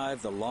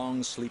survive the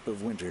long sleep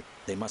of winter,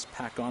 they must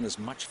pack on as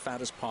much fat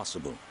as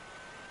possible.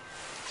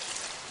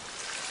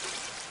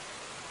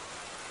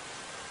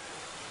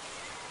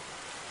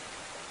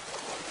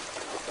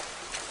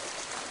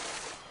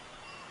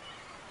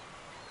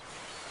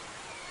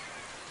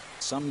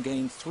 Some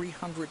gain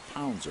 300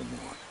 pounds or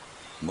more,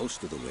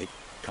 most of the weight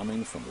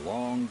coming from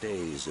long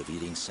days of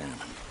eating salmon.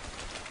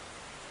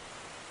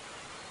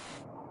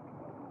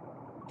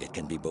 It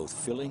can be both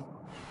filling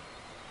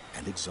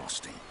and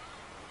exhausting.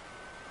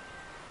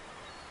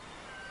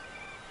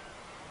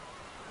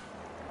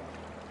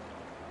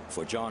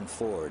 For John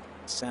Ford,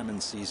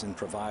 salmon season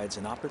provides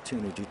an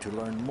opportunity to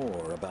learn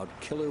more about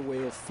killer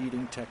whale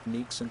feeding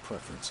techniques and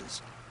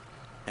preferences.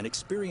 An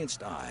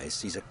experienced eye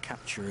sees a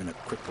capture in a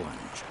quick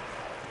lunge.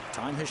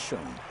 Time has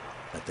shown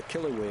that the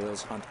killer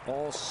whales hunt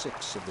all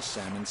 6 of the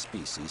salmon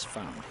species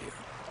found here.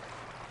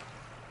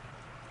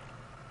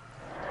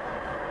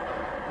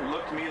 It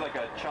looked to me like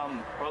a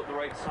chum, about the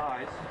right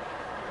size.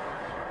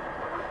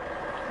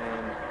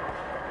 And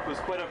it was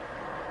quite a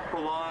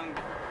prolonged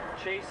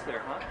chase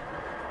there, huh?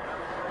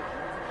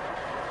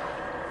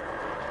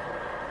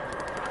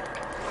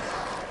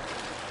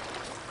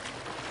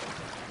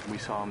 We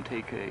saw him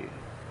take a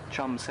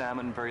chum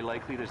salmon, very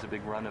likely. There's a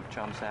big run of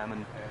chum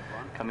salmon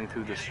coming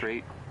through the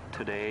strait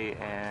today,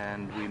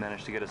 and we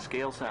managed to get a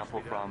scale sample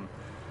from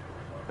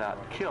that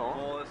kill.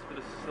 Oh, that's a bit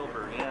of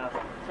silver, yeah.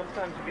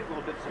 Sometimes you get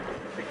little bits of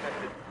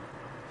detected.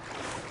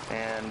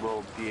 And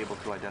we'll be able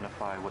to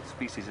identify what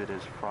species it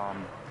is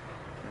from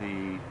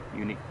the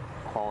unique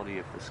quality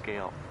of the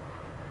scale.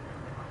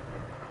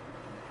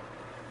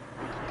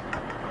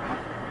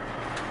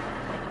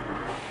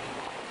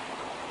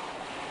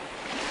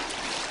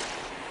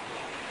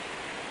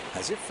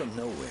 As if from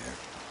nowhere,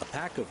 a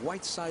pack of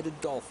white-sided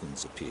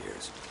dolphins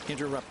appears,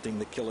 interrupting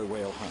the killer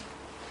whale hunt.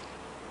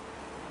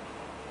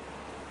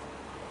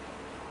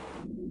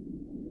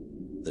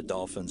 The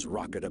dolphins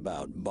rocket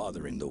about,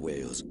 bothering the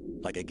whales,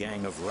 like a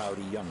gang of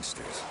rowdy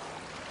youngsters.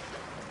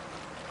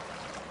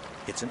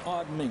 It's an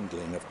odd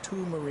mingling of 2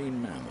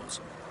 marine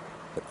mammals,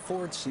 but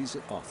Ford sees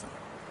it often.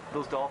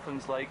 Those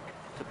dolphins like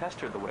to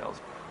pester the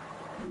whales.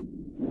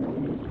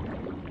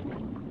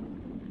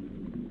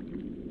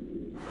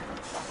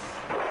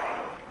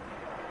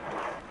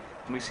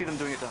 And we see them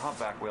doing it to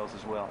humpback whales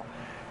as well,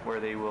 where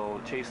they will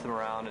chase them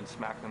around and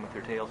smack them with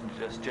their tails and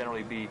just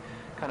generally be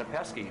kind of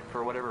pesky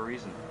for whatever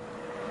reason.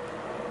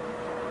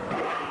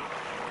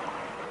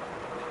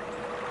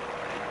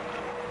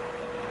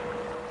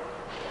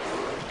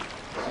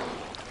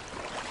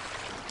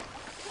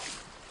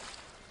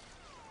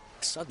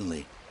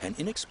 Suddenly and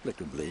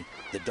inexplicably,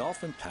 the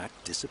dolphin pack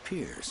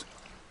disappears.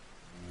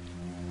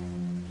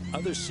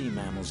 Other sea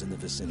mammals in the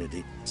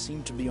vicinity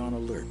seem to be on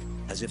alert,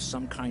 as if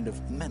some kind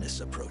of menace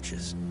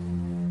approaches.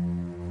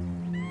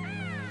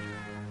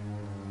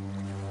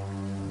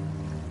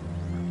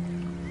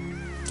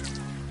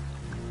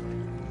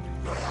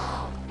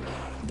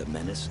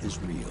 menace is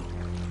real.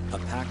 A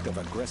pack of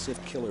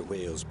aggressive killer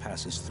whales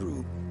passes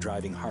through,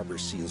 driving harbor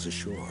seals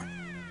ashore.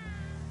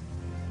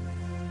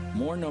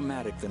 More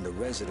nomadic than the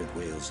resident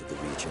whales of the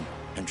region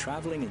and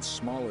traveling in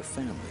smaller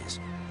families,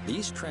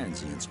 these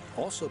transients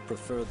also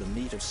prefer the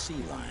meat of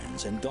sea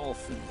lions and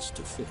dolphins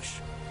to fish.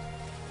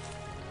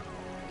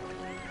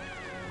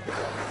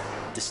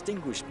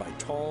 Distinguished by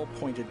tall,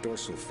 pointed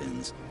dorsal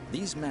fins,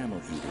 these mammal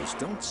eaters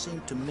don't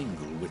seem to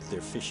mingle with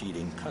their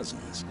fish-eating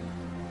cousins.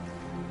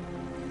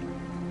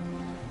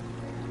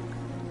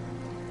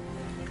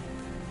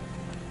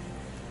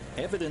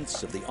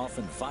 Evidence of the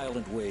often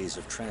violent ways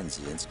of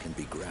transients can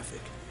be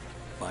graphic.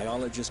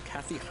 Biologist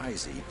Kathy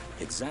Heisey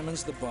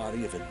examines the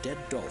body of a dead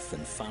dolphin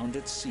found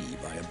at sea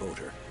by a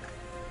boater.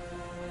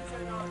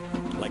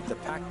 Like the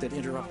pack that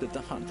interrupted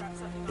the hunt,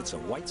 it's a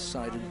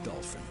white-sided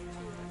dolphin.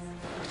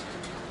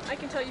 I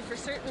can tell you for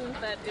certain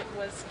that it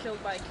was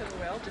killed by a killer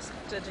whale, just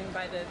judging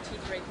by the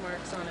teeth rake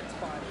marks on its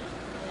body.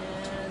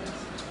 And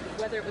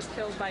whether it was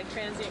killed by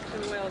transient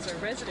killer whales or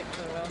resident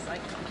killer whales, I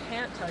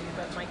can't tell you,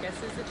 but my guess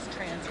is it's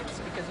transients,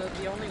 because those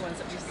are the only ones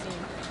that we've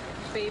seen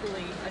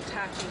fatally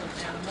attacking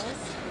animals.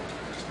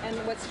 And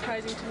what's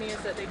surprising to me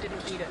is that they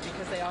didn't eat it,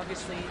 because they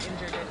obviously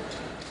injured it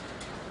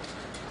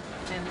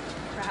and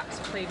perhaps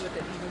played with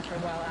it even for a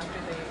while after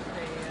they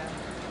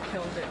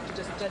killed it,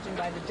 just judging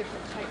by the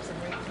different types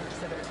of rake marks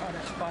that are on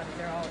its body.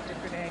 They're all at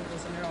different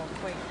angles and they're all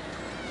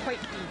quite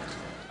deep.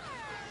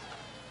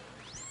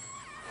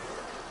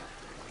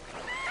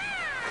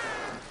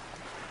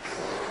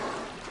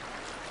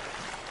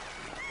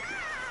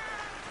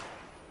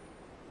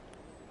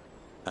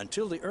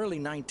 Until the early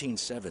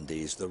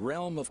 1970s, the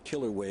realm of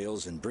killer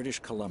whales in British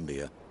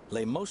Columbia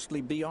lay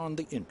mostly beyond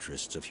the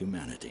interests of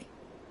humanity.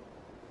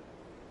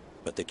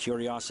 But the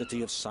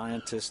curiosity of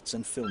scientists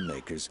and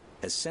filmmakers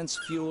has since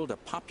fueled a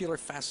popular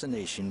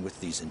fascination with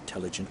these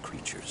intelligent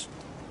creatures.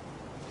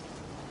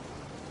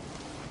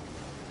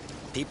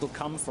 People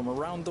come from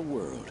around the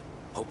world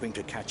hoping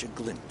to catch a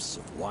glimpse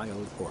of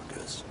wild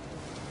orcas.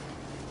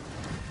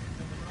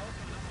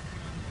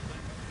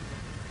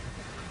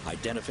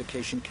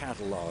 Identification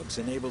catalogs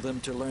enable them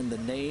to learn the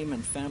name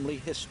and family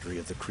history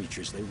of the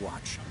creatures they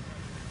watch.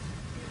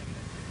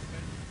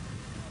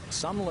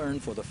 Some learn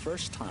for the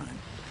first time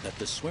that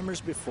the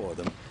swimmers before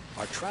them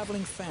are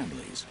traveling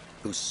families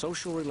whose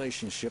social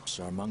relationships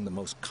are among the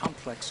most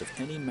complex of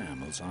any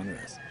mammals on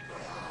Earth.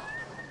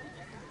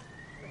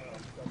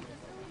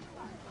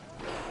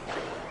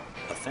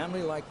 A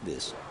family like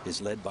this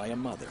is led by a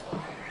mother,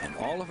 and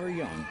all of her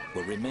young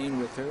will remain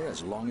with her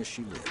as long as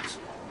she lives.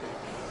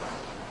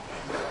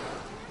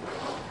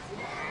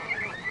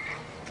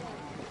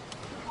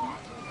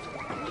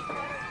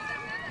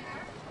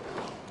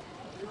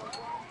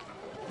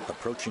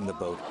 Approaching the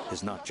boat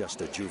is not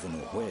just a juvenile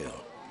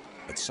whale,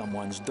 but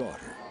someone's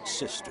daughter,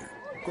 sister,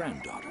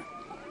 granddaughter.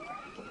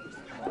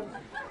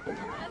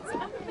 That's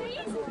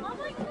amazing! Oh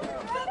my God!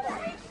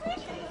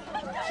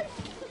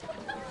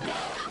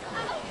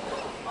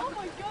 Oh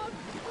my God!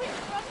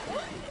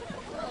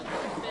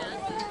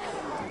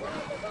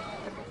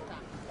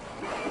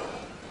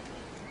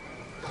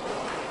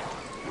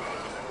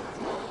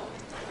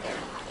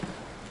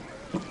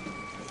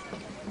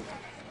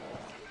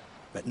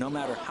 But no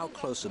matter how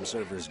close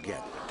observers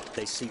get,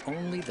 they see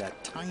only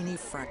that tiny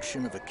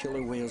fraction of a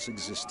killer whale's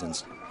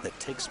existence that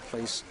takes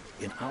place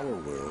in our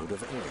world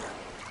of air.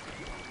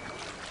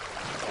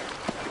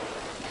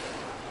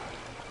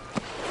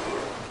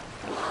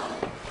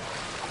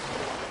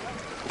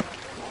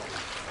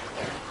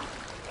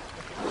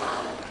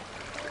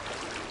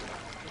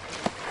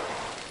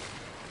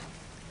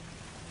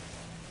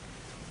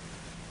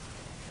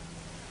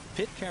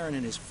 Pitcairn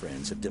and his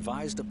friends have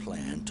devised a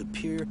plan to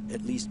peer,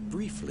 at least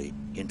briefly,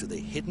 into the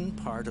hidden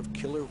part of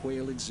killer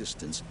whale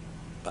existence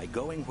by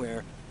going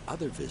where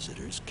other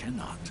visitors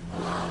cannot.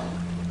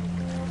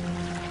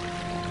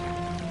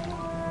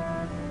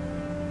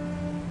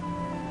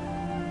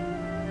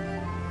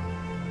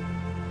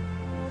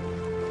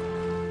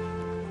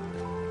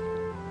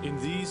 In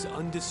these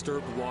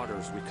undisturbed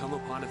waters, we come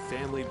upon a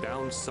family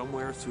bound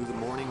somewhere through the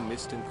morning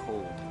mist and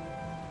cold.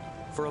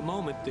 For a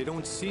moment, they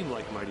don't seem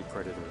like mighty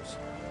predators.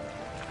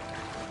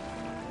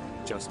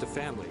 Just a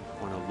family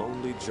on a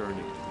lonely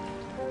journey.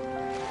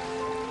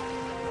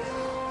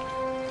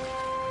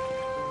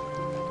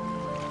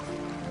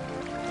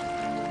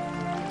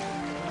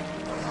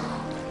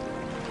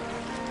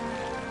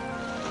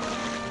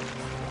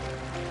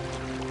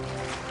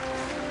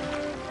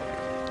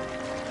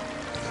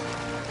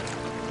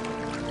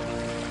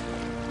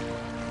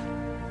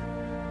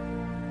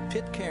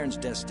 Pitcairn's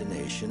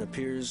destination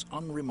appears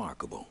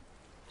unremarkable.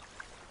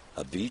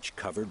 A beach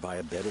covered by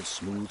a bed of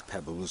smooth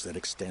pebbles that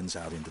extends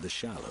out into the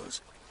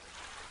shallows.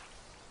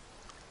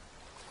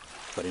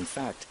 But in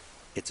fact,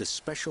 it's a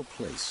special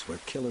place where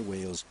killer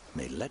whales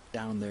may let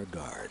down their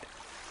guard.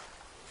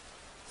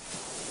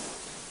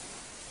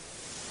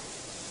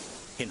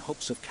 In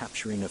hopes of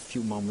capturing a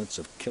few moments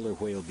of killer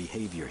whale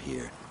behavior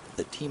here,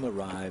 the team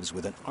arrives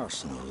with an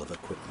arsenal of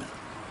equipment.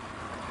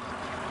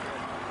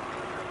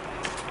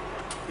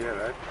 Yeah,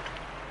 right.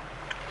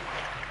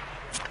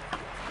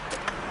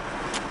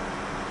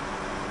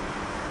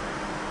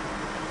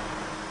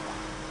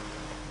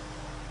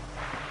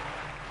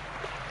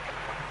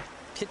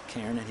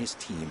 Pitcairn and his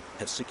team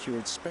have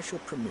secured special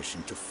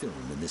permission to film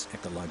in this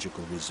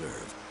ecological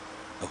reserve,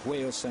 a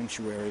whale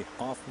sanctuary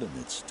off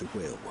limits to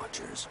whale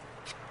watchers.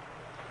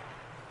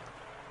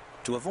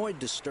 To avoid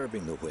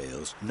disturbing the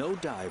whales, no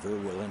diver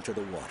will enter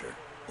the water,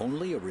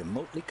 only a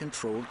remotely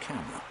controlled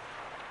camera.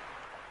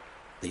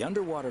 The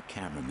underwater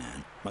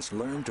cameraman must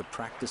learn to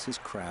practice his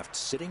craft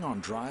sitting on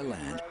dry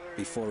land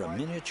before a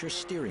miniature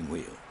steering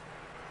wheel.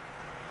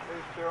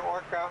 Mr.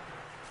 Orca.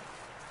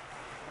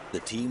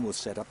 The team will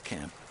set up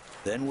camp,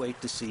 then wait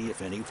to see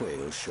if any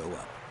whales show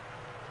up.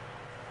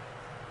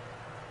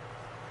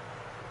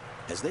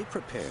 As they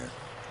prepare,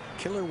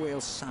 killer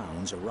whale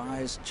sounds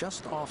arise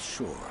just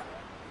offshore,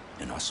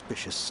 an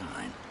auspicious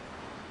sign.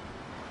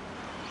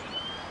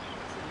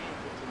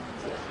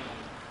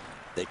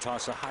 They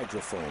toss a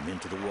hydrofoam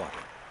into the water.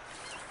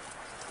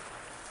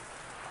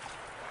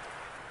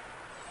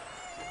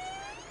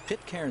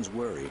 Pitcairn's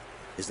worry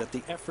is that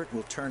the effort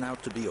will turn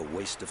out to be a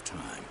waste of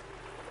time.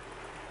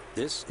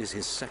 This is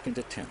his second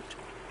attempt.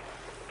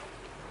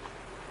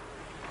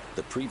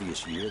 The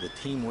previous year, the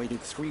team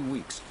waited 3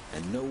 weeks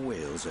and no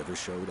whales ever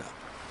showed up.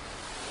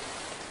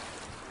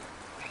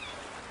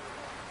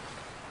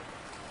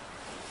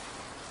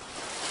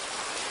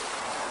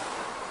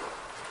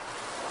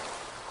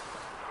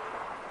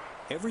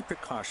 Every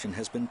precaution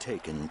has been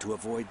taken to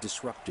avoid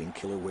disrupting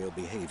killer whale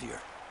behavior.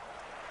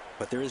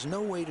 But there is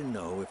no way to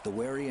know if the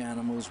wary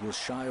animals will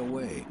shy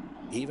away,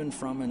 even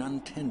from an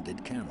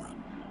untended camera.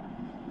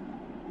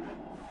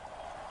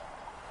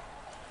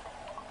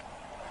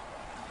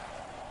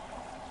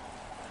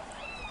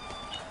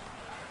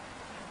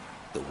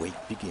 The wait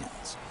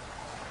begins.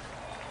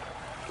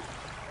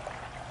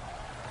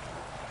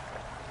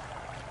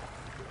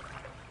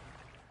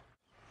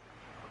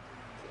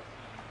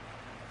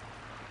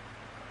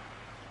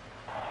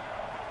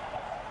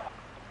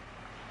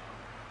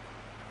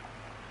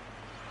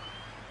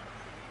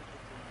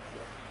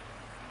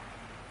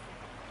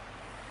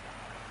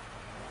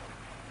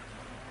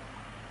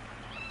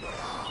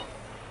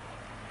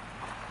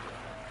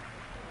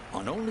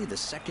 On only the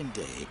second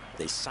day,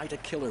 they sight a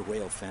killer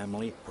whale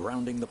family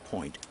rounding the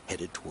point,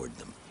 headed toward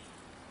them.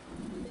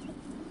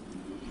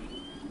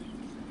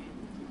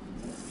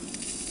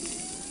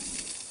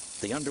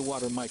 The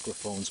underwater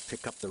microphones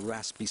pick up the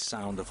raspy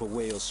sound of a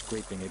whale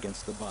scraping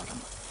against the bottom.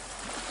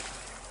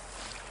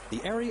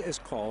 The area is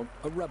called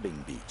a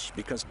rubbing beach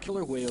because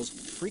killer whales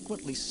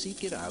frequently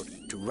seek it out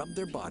to rub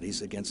their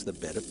bodies against the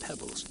bed of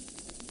pebbles.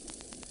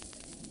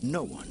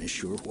 No one is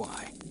sure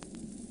why.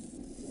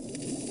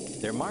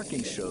 Their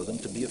markings show them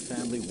to be a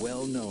family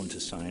well known to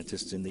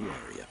scientists in the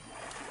area.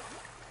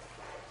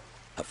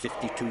 A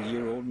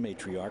 52-year-old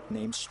matriarch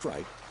named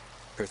Stripe,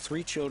 her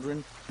 3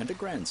 children, and a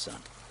grandson.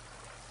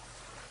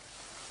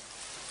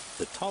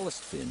 The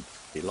tallest fin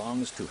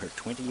belongs to her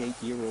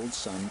 28-year-old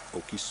son,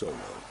 Okisolo,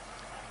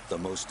 the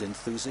most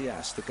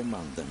enthusiastic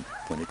among them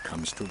when it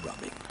comes to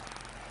rubbing.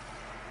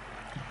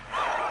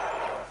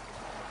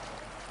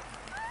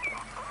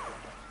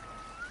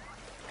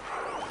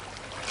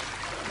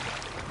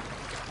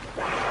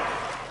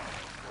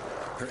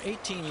 Her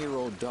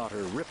 18-year-old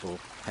daughter, Ripple,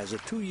 has a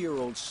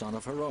 2-year-old son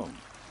of her own,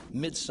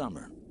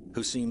 Midsummer,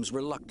 who seems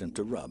reluctant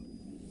to rub,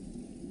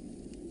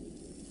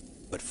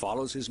 but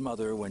follows his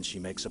mother when she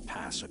makes a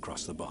pass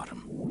across the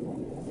bottom.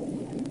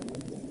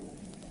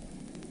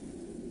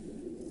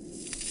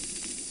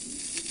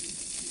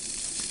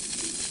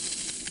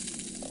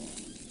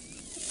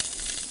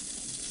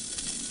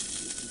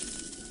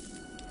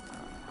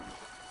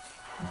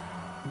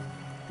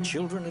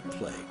 Children at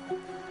play.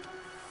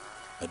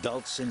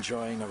 Adults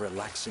enjoying a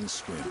relaxing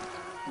swim.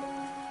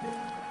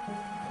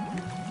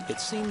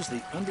 It seems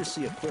the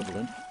undersea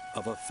equivalent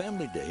of a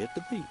family day at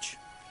the beach.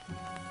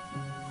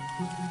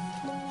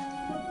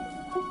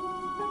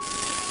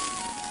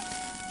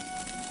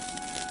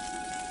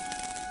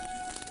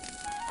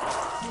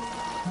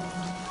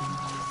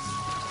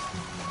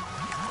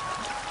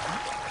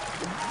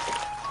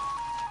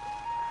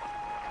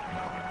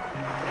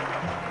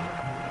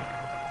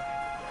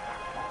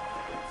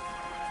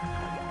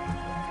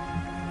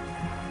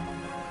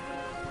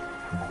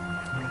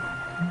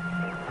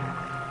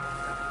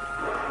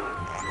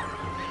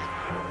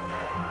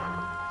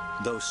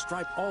 Though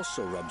Stripe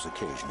also rubs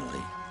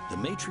occasionally, the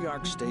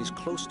matriarch stays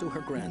close to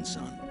her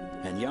grandson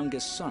and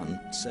youngest son,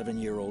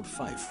 7-year-old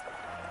Fife.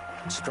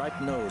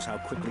 Stripe knows how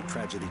quickly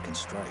tragedy can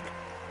strike.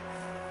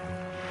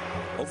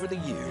 Over the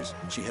years,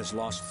 she has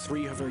lost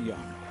 3 of her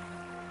young.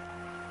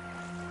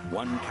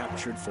 1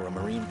 captured for a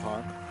marine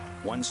park,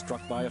 1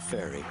 struck by a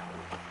ferry,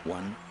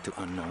 1 to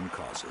unknown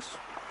causes.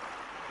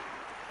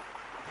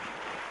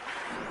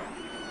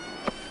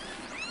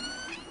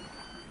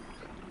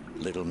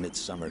 Little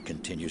Midsummer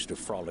continues to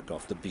frolic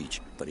off the beach,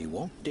 but he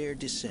won't dare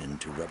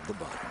descend to rub the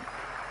bottom.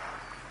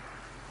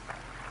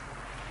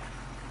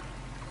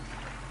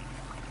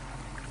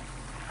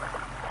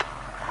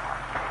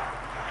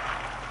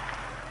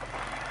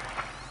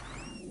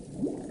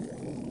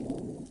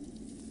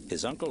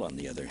 His uncle, on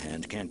the other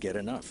hand, can't get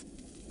enough.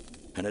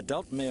 An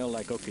adult male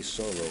like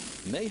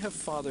Okisolo may have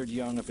fathered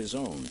young of his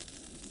own,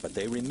 but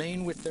they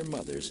remain with their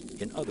mothers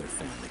in other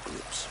family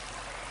groups.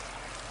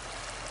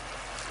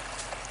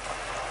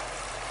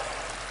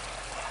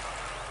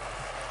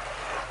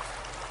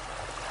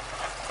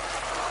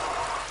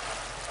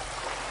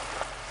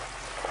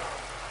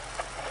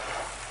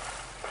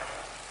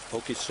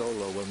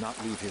 Okisolo will not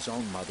leave his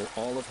own mother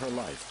all of her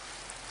life.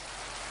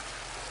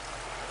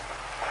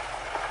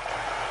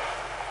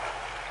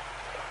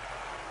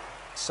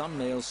 Some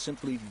males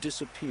simply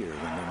disappear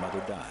when their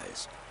mother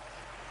dies.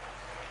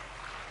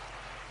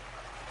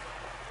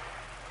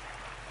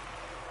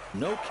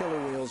 No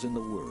killer whales in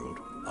the world,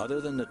 other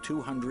than the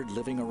 200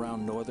 living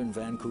around northern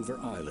Vancouver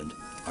Island,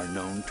 are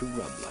known to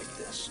rub like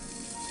this.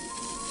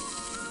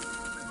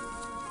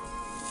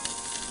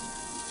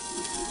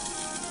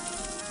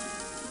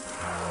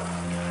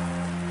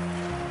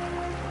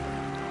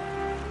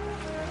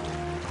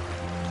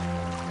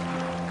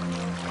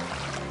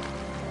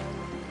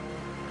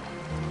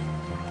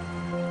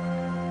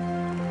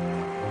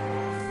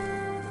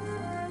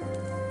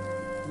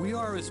 We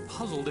are as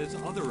puzzled as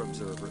other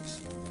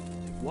observers.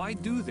 Why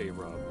do they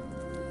rub?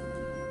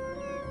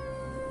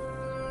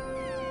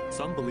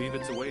 Some believe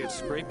it's a way of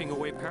scraping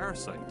away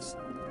parasites.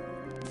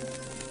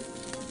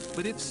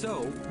 But if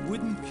so,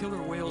 wouldn't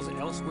killer whales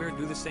elsewhere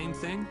do the same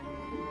thing?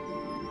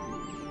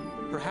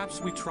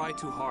 Perhaps we try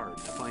too hard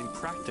to find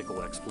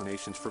practical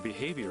explanations for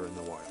behavior in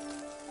the wild.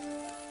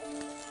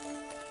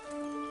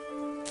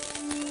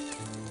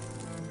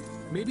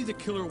 Maybe the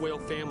killer whale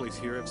families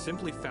here have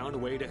simply found a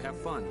way to have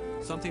fun,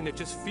 something that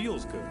just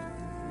feels good.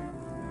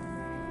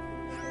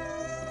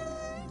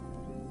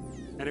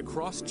 And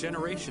across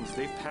generations,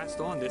 they've passed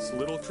on this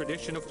little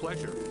tradition of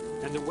pleasure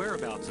and the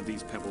whereabouts of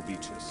these pebble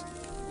beaches.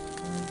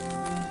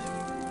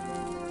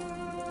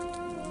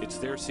 It's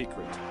their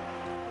secret.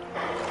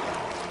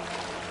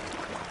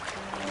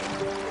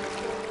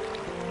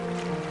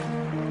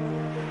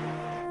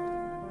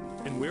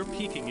 And we're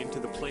peeking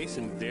into the place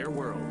in their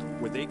world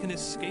where they can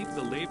escape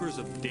the labors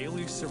of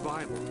daily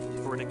survival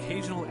for an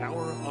occasional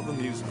hour of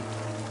amusement.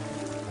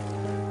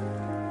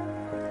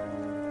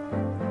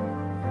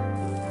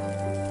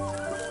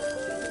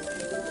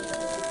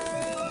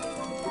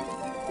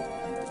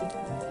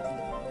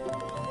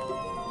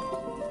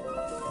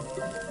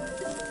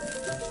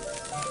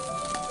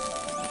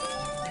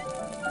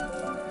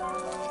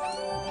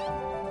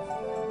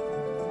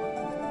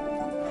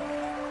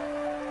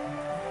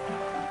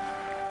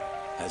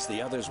 As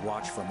the others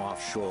watch from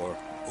offshore,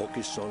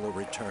 Okisolo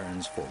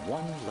returns for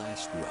one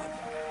last rub.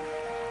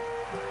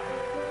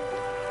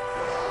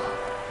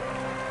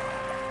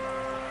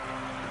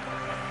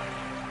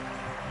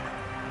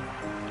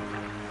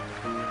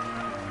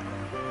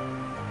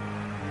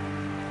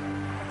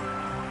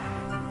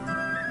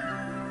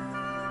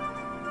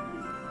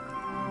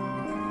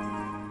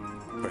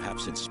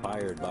 Perhaps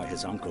inspired by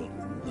his uncle,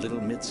 little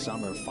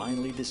Midsummer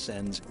finally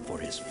descends for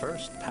his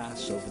first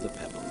pass over the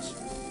pebbles,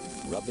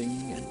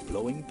 rubbing and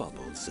blowing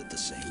bubbles at the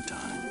same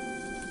time.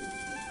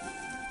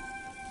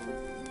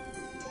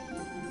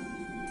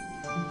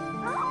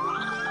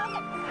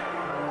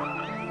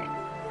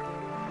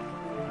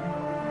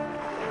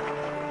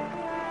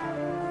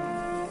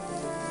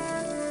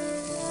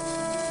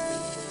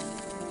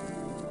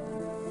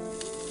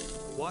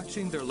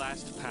 Watching their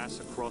last pass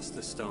across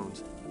the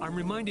stones, I'm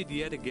reminded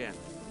yet again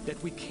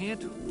that we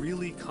can't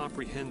really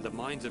comprehend the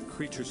minds of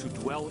creatures who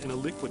dwell in a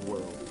liquid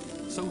world,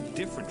 so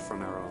different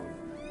from our own.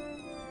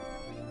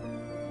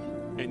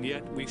 And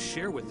yet we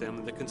share with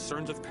them the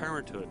concerns of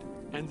parenthood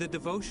and the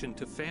devotion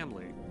to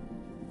family,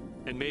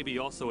 and maybe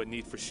also a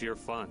need for sheer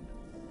fun.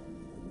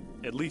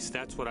 At least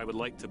that's what I would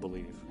like to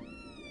believe.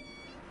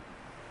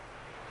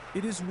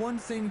 It is one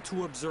thing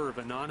to observe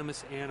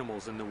anonymous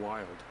animals in the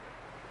wild,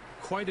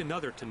 quite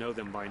another to know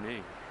them by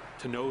name,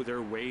 to know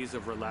their ways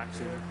of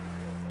relaxing,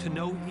 to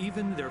know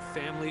even their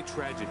family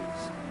tragedies.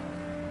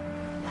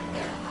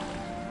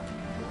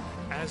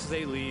 As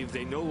they leave,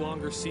 they no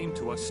longer seem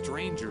to us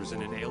strangers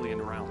in an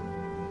alien realm,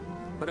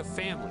 but a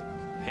family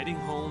heading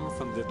home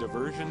from the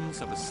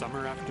diversions of a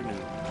summer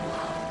afternoon.